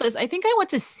like, Ruthless, I think I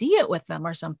went to see it with them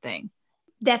or something.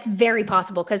 That's very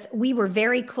possible, because we were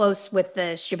very close with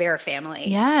the Chabert family.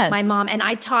 Yes. My mom, and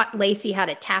I taught Lacey how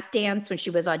to tap dance when she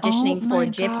was auditioning for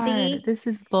Gypsy. God. This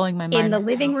is blowing my mind. In the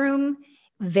living room,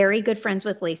 very good friends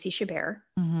with Lacey Chabert.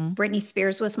 Britney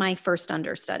Spears was my first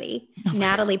understudy.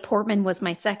 Natalie Portman was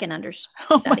my second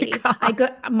understudy.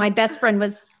 My best friend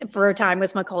for a time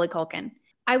was Macaulay Culkin.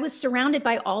 I was surrounded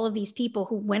by all of these people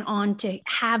who went on to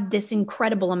have this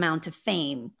incredible amount of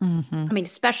fame. I mean,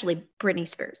 especially Britney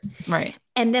Spears. Right.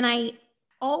 And then I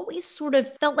always sort of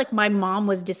felt like my mom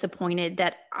was disappointed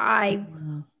that I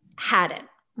hadn't,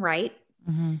 right?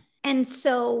 And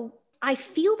so I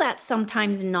feel that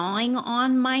sometimes gnawing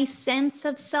on my sense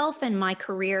of self and my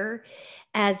career,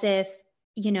 as if,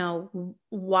 you know,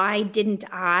 why didn't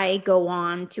I go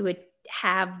on to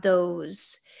have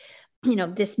those, you know,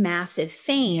 this massive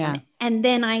fame? Yeah. And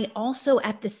then I also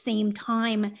at the same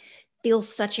time feel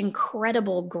such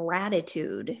incredible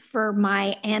gratitude for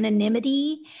my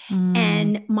anonymity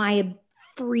and my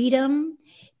freedom,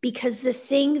 because the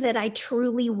thing that I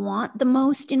truly want the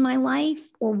most in my life,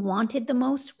 or wanted the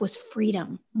most, was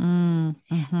freedom.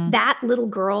 That little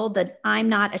girl that I'm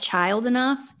not a child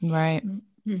enough, right?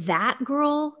 That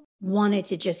girl wanted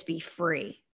to just be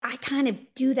free. I kind of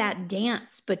do that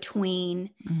dance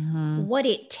between what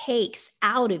it takes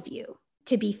out of you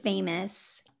to be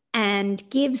famous and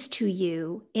gives to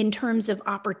you in terms of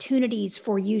opportunities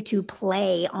for you to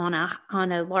play on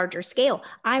a larger scale.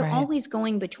 I'm always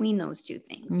going between those two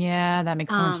things. Yeah, that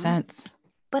makes so much sense.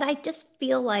 But I just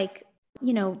feel like,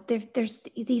 you know, there's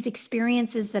these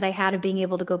experiences that I had of being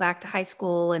able to go back to high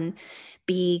school and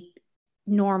be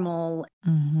normal,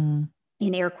 in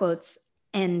air quotes,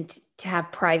 and to have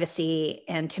privacy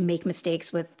and to make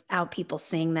mistakes without people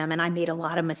seeing them. And I made a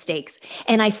lot of mistakes.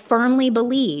 And I firmly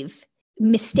believe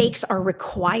mistakes are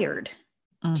required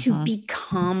to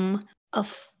become a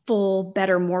full,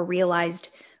 better, more realized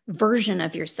version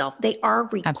of yourself. They are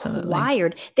required.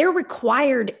 Absolutely. They're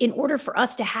required in order for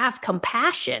us to have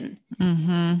compassion.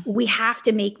 We have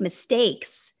to make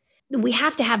mistakes. We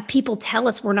have to have people tell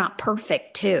us we're not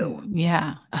perfect too.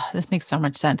 Yeah. Oh, this makes so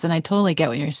much sense. And I totally get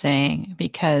what you're saying,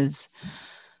 because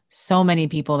so many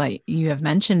people that you have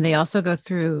mentioned, they also go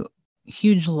through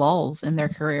huge lulls in their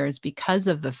careers because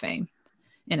of the fame,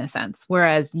 in a sense.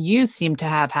 Whereas you seem to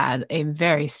have had a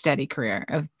very steady career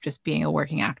of just being a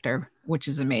working actor, which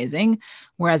is amazing.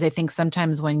 Whereas I think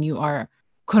sometimes when you are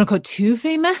quote unquote too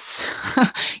famous,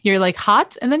 you're like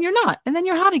hot and then you're not, and then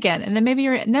you're hot again. And then maybe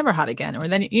you're never hot again, or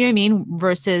then, you know what I mean?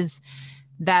 Versus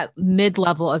that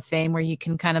mid-level of fame where you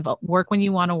can kind of work when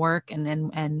you want to work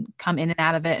and come in and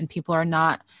out of it. And people are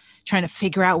not trying to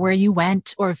figure out where you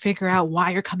went or figure out why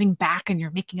you're coming back and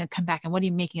you're making a comeback and what are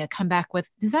you making a comeback with?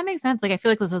 Does that make sense? Like, I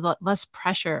feel like there's a lot less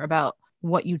pressure about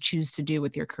what you choose to do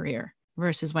with your career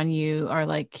versus when you are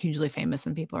like hugely famous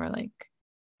and people are like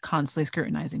constantly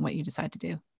scrutinizing what you decide to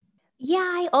do. Yeah,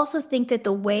 I also think that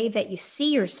the way that you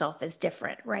see yourself is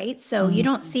different, right? So you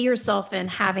don't see yourself in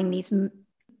having these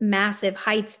massive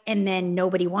heights and then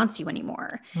nobody wants you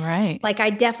anymore. Right. Like, I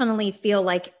definitely feel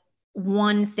like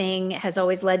one thing has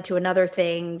always led to another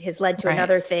thing, has led to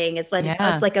another thing, has led to,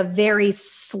 it's like a very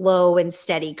slow and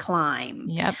steady climb.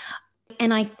 Yep.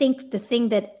 And I think the thing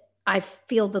that I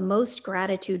feel the most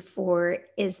gratitude for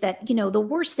is that, you know, the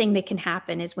worst thing that can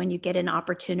happen is when you get an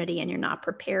opportunity and you're not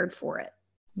prepared for it.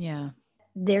 Yeah.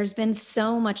 There's been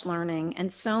so much learning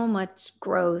and so much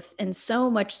growth and so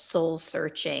much soul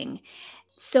searching,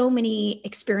 so many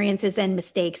experiences and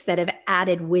mistakes that have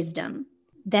added wisdom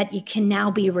that you can now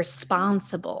be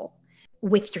responsible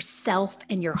with yourself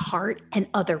and your heart and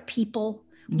other people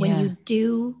when you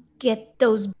do get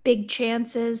those big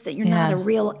chances, that you're not a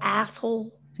real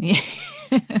asshole. Yeah.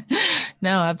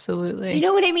 No, absolutely. Do you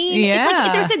know what I mean? Yeah. It's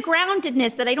like there's a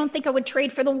groundedness that I don't think I would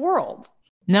trade for the world.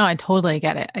 No, I totally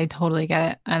get it. I totally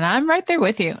get it. And I'm right there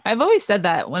with you. I've always said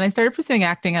that when I started pursuing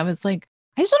acting, I was like,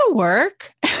 I just want to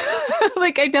work.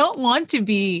 Like, I don't want to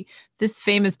be this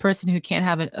famous person who can't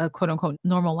have a quote unquote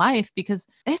normal life, because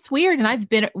it's weird. And I've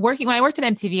been working, when I worked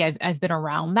at MTV, I've been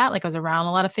around that. Like, I was around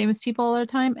a lot of famous people all the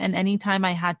time. And anytime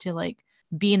I had to like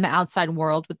be in the outside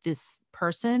world with this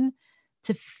person,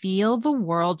 to feel the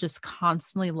world just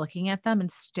constantly looking at them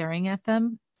and staring at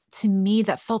them, to me,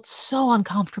 that felt so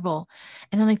uncomfortable.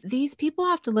 And I'm like, these people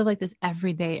have to live like this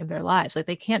every day of their lives. Like,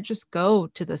 they can't just go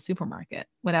to the supermarket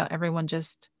without everyone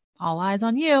just all eyes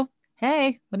on you.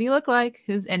 Hey, what do you look like?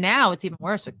 And now it's even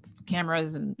worse with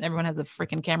cameras, and everyone has a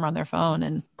freaking camera on their phone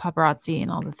and paparazzi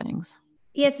and all the things.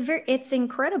 Yeah, it's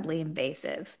incredibly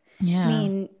invasive. Yeah. I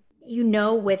mean, you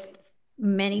know, with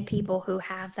many people who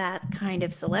have that kind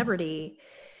of celebrity,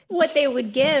 what they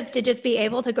would give to just be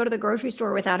able to go to the grocery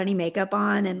store without any makeup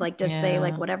on and like just say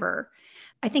like whatever.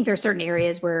 I think there are certain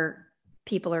areas where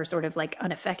people are sort of like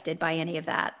unaffected by any of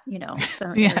that, you know,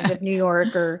 some areas of New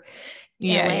York or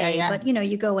LA, but you know,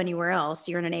 you go anywhere else,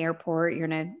 you're in an airport, you're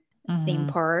in a theme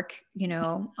park, you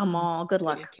know, a mall, good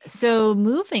luck. So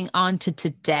moving on to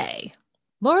today,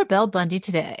 Laura Bell Bundy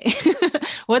today,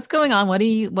 what's going on? What are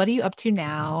you up to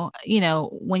now? You know,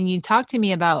 when you talk to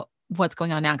me about what's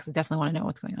going on now, because I definitely want to know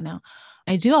what's going on now,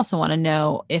 I do also want to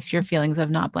know if your feelings of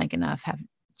not blank enough have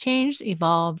changed,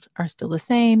 evolved, are still the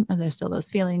same. Are there still those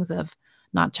feelings of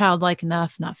not childlike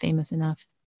enough, not famous enough,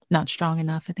 not strong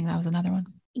enough? I think that was another one.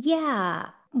 Yeah.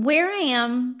 Where I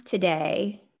am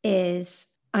today is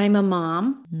I'm a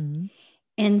mom. Mm-hmm.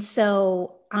 And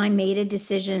so I made a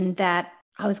decision that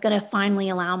I was going to finally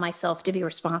allow myself to be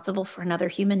responsible for another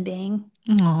human being.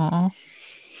 Aww.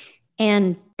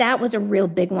 And that was a real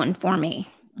big one for me,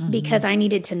 because I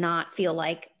needed to not feel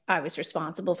like I was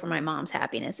responsible for my mom's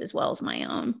happiness as well as my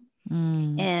own.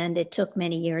 And it took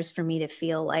many years for me to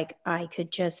feel like I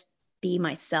could just be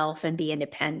myself and be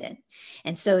independent.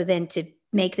 And so then to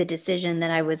make the decision that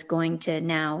I was going to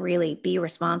now really be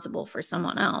responsible for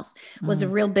someone else was a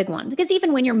real big one. Because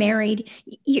even when you're married,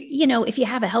 you know, if you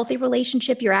have a healthy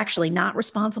relationship, you're actually not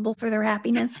responsible for their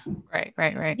happiness. Right.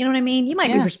 You know what I mean? You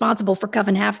might be responsible for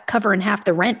covering half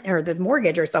the rent or the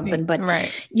mortgage or something, but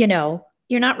you know,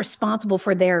 you're not responsible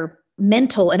for their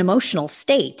mental and emotional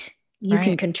state. You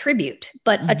can contribute,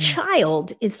 but a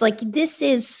child is like, this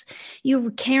is,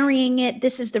 you're carrying it.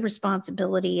 This is the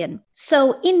responsibility. And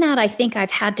so in that, I think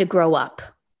I've had to grow up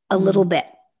a little bit.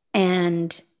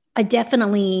 And I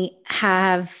definitely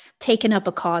have taken up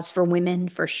a cause for women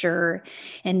for sure.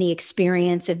 And the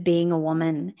experience of being a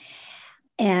woman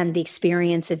and the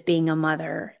experience of being a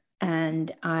mother.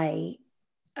 And I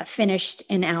finished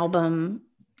an album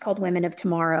called Women of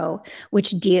Tomorrow,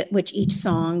 which each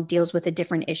song deals with a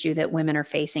different issue that women are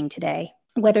facing today,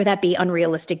 whether that be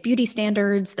unrealistic beauty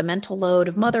standards, the mental load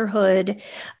of motherhood,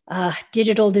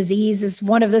 digital disease is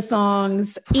one of the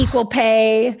songs, equal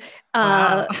pay,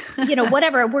 you know,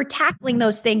 whatever. We're tackling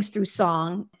those things through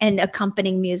song and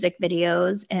accompanying music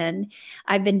videos. And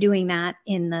I've been doing that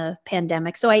in the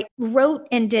pandemic. So I wrote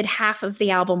and did half of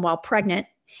the album while pregnant.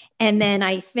 And then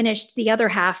I finished the other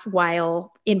half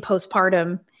while in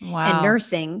postpartum and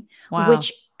nursing,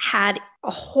 which had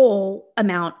a whole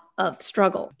amount of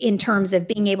struggle in terms of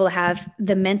being able to have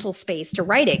the mental space to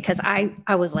write it. Cause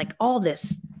I was like, all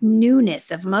this newness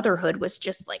of motherhood was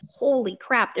just like, holy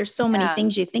crap. There's so many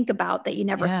things you think about that you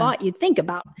never thought you'd think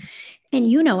about. And,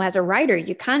 you know, as a writer,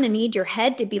 you kind of need your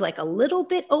head to be like a little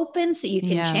bit open so you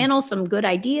can channel some good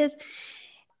ideas.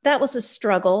 That was a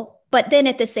struggle. But then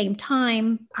at the same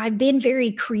time, I've been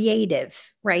very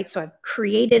creative, right? So I've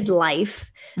created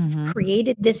life,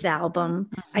 created this album.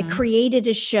 I created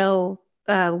a show,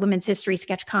 women's history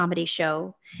sketch comedy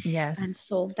show. Yes. And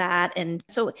sold that. And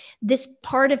so this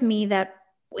part of me that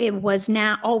it was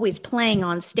now always playing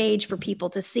on stage for people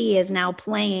to see is now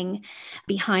playing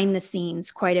behind the scenes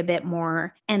quite a bit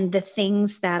more. And the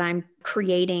things that I'm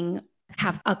creating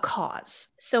have a cause.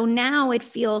 So now it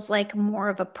feels like more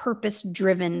of a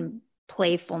purpose-driven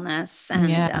playfulness.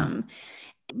 And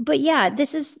but yeah,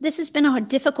 this has been a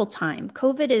difficult time.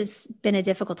 COVID has been a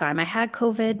difficult time. I had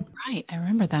COVID. Right. I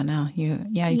remember that now. You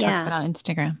talked about it on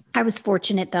Instagram. I was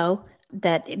fortunate though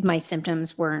that my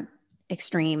symptoms weren't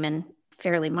extreme and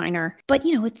fairly minor, but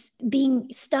you know, it's being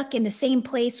stuck in the same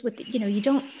place with, you know, you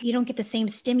don't get the same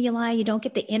stimuli, you don't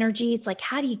get the energy. It's like,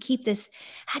 how do you keep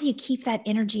that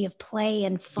energy of play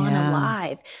and fun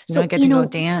alive? You don't get to go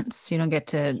dance. You don't get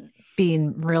to be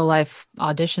in real life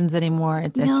auditions anymore.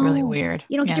 It's really weird.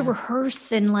 You don't get to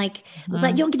rehearse and like, you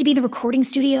don't get to be in the recording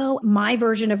studio, my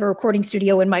version of a recording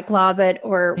studio in my closet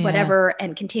or whatever,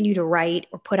 and continue to write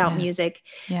or put out music.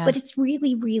 Yeah. But it's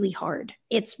really, really hard.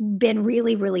 It's been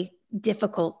really, really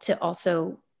difficult to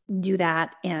also do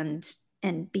that and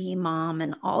be a mom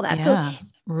and all that. So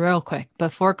real quick,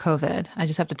 before COVID, I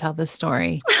just have to tell this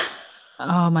story.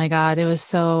 Oh my God. It was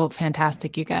so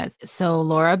fantastic, you guys. So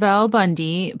Laura Bell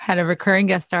Bundy had a recurring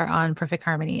guest star on Perfect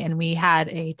Harmony, and we had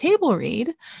a table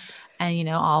read. And, you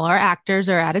know, all our actors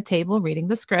are at a table reading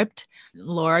the script.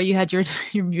 Laura, you had your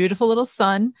beautiful little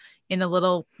son in a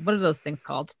little, what are those things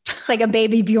called? It's like a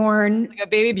baby Bjorn. Like a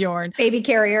baby Bjorn. Baby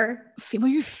carrier. Were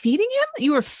you feeding him?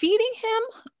 You were feeding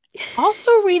him,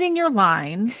 also reading your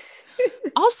lines,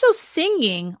 also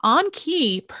singing on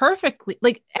key perfectly.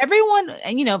 Like everyone,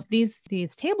 and you know, these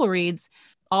table reads,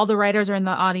 all the writers are in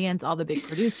the audience, all the big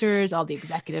producers, all the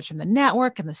executives from the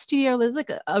network and the studio. There's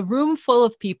like a room full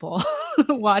of people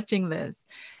watching this.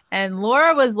 And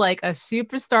Laura was like a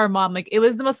superstar mom. Like it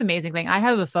was the most amazing thing. I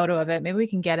have a photo of it. Maybe we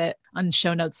can get it on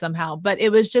show notes somehow, but it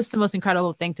was just the most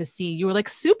incredible thing to see. You were like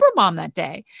super mom that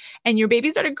day, and your baby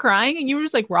started crying and you were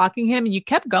just like rocking him and you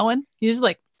kept going. You just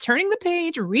like turning the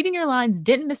page, reading your lines,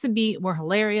 didn't miss a beat, were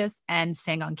hilarious, and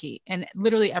sang on key. And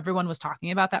literally everyone was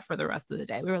talking about that for the rest of the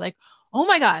day. We were like, oh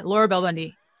my God, Laura Bell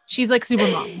Bundy. She's like super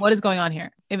mom. What is going on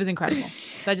here? It was incredible.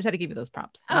 So I just had to give you those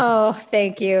props. Oh,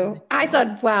 thank you. I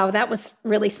thought, wow, that was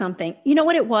really something. You know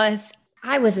what it was?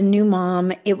 I was a new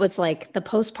mom. It was like the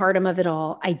postpartum of it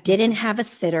all. I didn't have a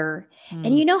sitter.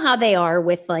 And you know how they are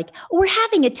with like, oh, we're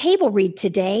having a table read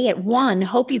today at 1.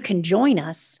 Hope you can join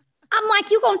us. I'm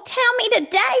like, you gonna tell me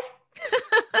today?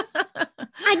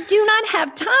 I do not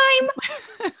have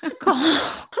time to call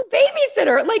a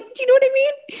babysitter. Like, do you know what I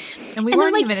mean? And we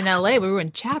weren't even in LA. We were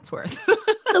in Chatsworth.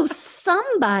 So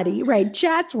somebody, right,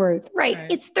 Chatsworth, right,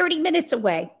 it's 30 minutes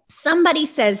away. Somebody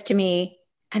says to me,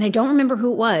 and I don't remember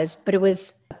who it was, but it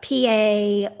was a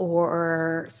PA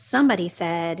or somebody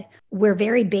said, we're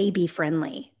very baby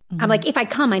friendly. I'm like, if I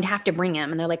come, I'd have to bring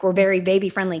him. And they're like, we're very baby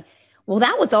friendly. Well,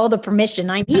 that was all the permission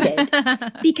I needed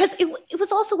because it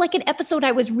was also like an episode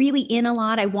I was really in a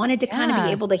lot. I wanted to kind of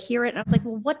be able to hear it. And I was like,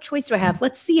 well, what choice do I have?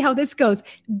 Let's see how this goes.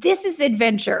 This is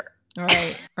adventure.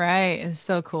 Right. It was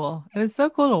so cool. It was so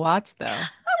cool to watch though.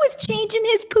 I was changing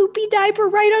his poopy diaper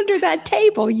right under that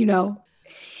table, you know.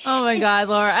 Oh my God,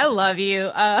 Laura, I love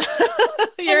you.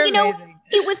 You're amazing.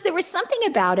 There was something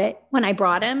about it when I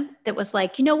brought him that was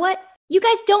like, you know what? You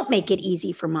guys don't make it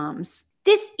easy for moms.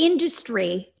 This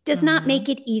industry does not make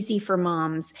it easy for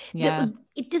moms. Yeah.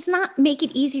 It does not make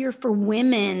it easier for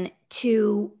women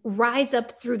to rise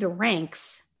up through the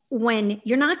ranks when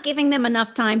you're not giving them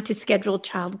enough time to schedule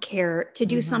childcare, to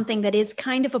do something that is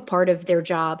kind of a part of their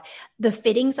job. The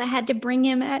fittings I had to bring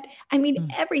him at, I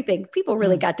mean, everything. People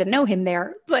really got to know him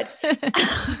there. But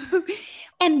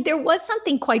and there was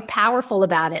something quite powerful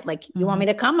about it. Like, you want me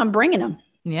to come? I'm bringing him.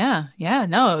 Yeah.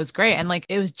 No, it was great. And like,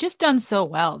 it was just done so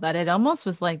well that it almost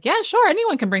was like, yeah, sure.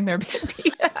 Anyone can bring their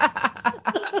baby.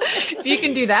 If you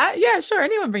can do that. Yeah, sure.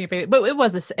 Anyone bring your baby. But it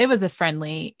was a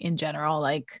friendly in general,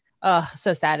 like,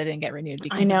 so sad it didn't get renewed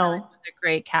because I know it was a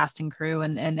great cast and crew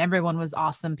and everyone was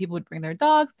awesome. People would bring their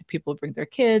dogs. People would bring their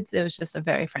kids. It was just a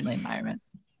very friendly environment.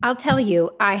 I'll tell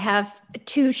you, I have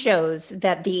two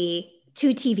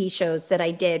TV shows that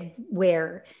I did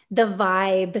where the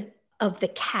vibe of the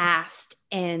cast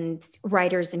and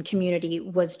writers and community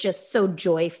was just so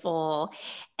joyful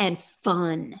and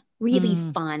fun, really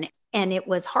fun. And it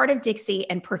was Heart of Dixie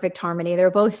and Perfect Harmony. They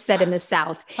were both set in the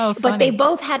South, but they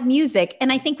both had music.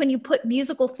 And I think when you put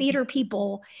musical theater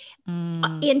people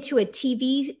into a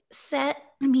TV set,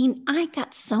 I mean, I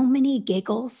got so many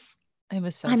giggles. It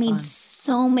was so fun.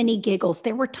 So many giggles.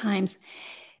 There were times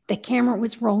the camera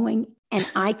was rolling and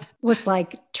I was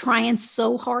like trying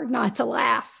so hard not to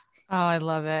laugh. Oh, I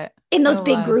love it. In those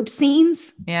big group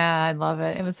scenes. Yeah, I love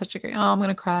it. It was such a great, I'm going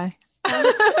to cry.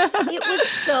 It was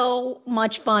so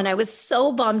much fun. I was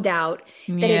so bummed out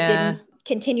that it didn't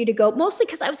continue to go, mostly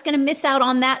because I was going to miss out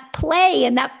on that play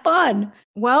and that fun.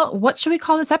 Well, what should we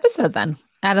call this episode then?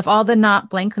 Out of all the not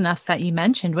blank enoughs that you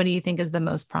mentioned, what do you think is the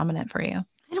most prominent for you?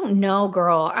 I don't know,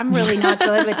 girl. I'm really not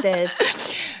good with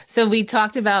this. So we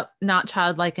talked about not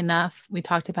childlike enough. We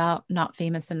talked about not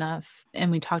famous enough.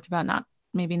 And we talked about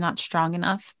maybe not strong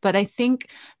enough. But I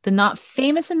think the not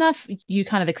famous enough, you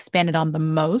kind of expanded on the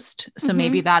most. So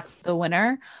maybe that's the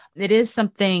winner. It is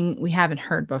something we haven't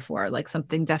heard before, like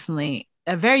something definitely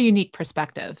a very unique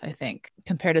perspective, I think,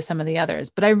 compared to some of the others.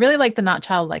 But I really like the not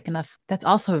childlike enough. That's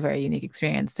also a very unique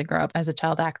experience to grow up as a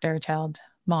child actor, child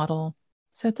model.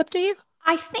 So it's up to you.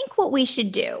 I think what we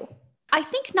should do, I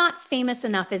think not famous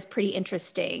enough is pretty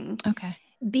interesting. Okay.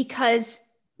 Because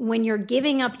when you're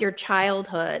giving up your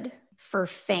childhood for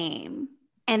fame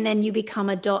and then you become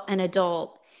an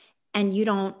adult and you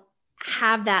don't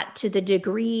have that to the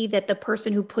degree that the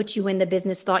person who put you in the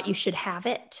business thought you should have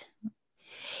it.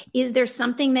 Is there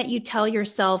something that you tell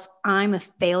yourself, I'm a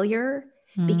failure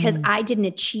because I didn't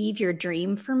achieve your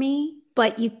dream for me?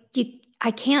 But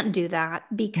I can't do that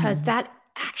because that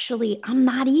actually, I'm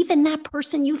not even that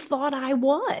person you thought I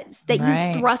was, that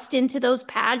you thrust into those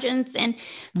pageants and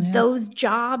those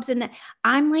jobs. And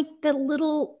I'm like the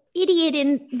little idiot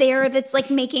in there that's like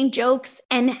making jokes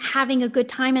and having a good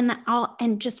time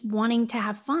and just wanting to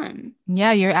have fun.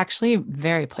 Yeah, you're actually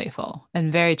very playful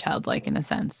and very childlike in a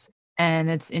sense. And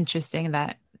it's interesting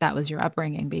that that was your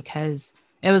upbringing because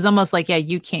it was almost like,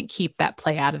 you can't keep that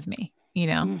play out of me, you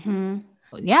know?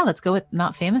 Yeah, let's go with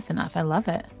not famous enough. I love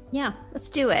it. Yeah, let's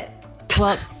do it.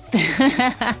 Well,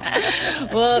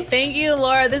 thank you,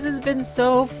 Laura. This has been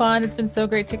so fun. It's been so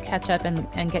great to catch up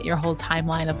and get your whole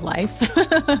timeline of life.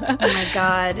 Oh my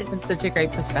God. It's such a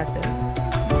great perspective.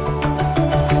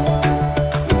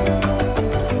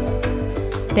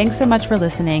 Thanks so much for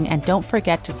listening. And don't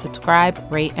forget to subscribe,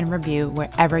 rate, and review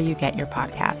wherever you get your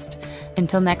podcast.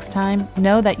 Until next time,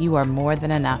 know that you are more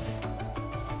than enough.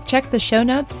 Check the show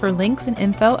notes for links and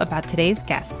info about today's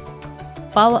guest.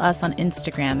 Follow us on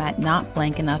Instagram at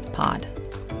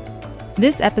NotBlankEnoughPod.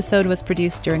 This episode was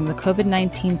produced during the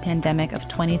COVID-19 pandemic of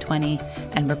 2020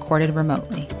 and recorded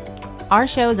remotely. Our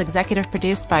show is executive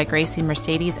produced by Grasie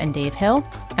Mercedes and Dave Hill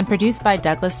and produced by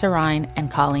Douglas Sarine and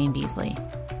Colleen Beasley.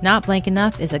 Not Blank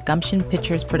Enough is a Gumption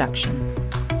Pictures production.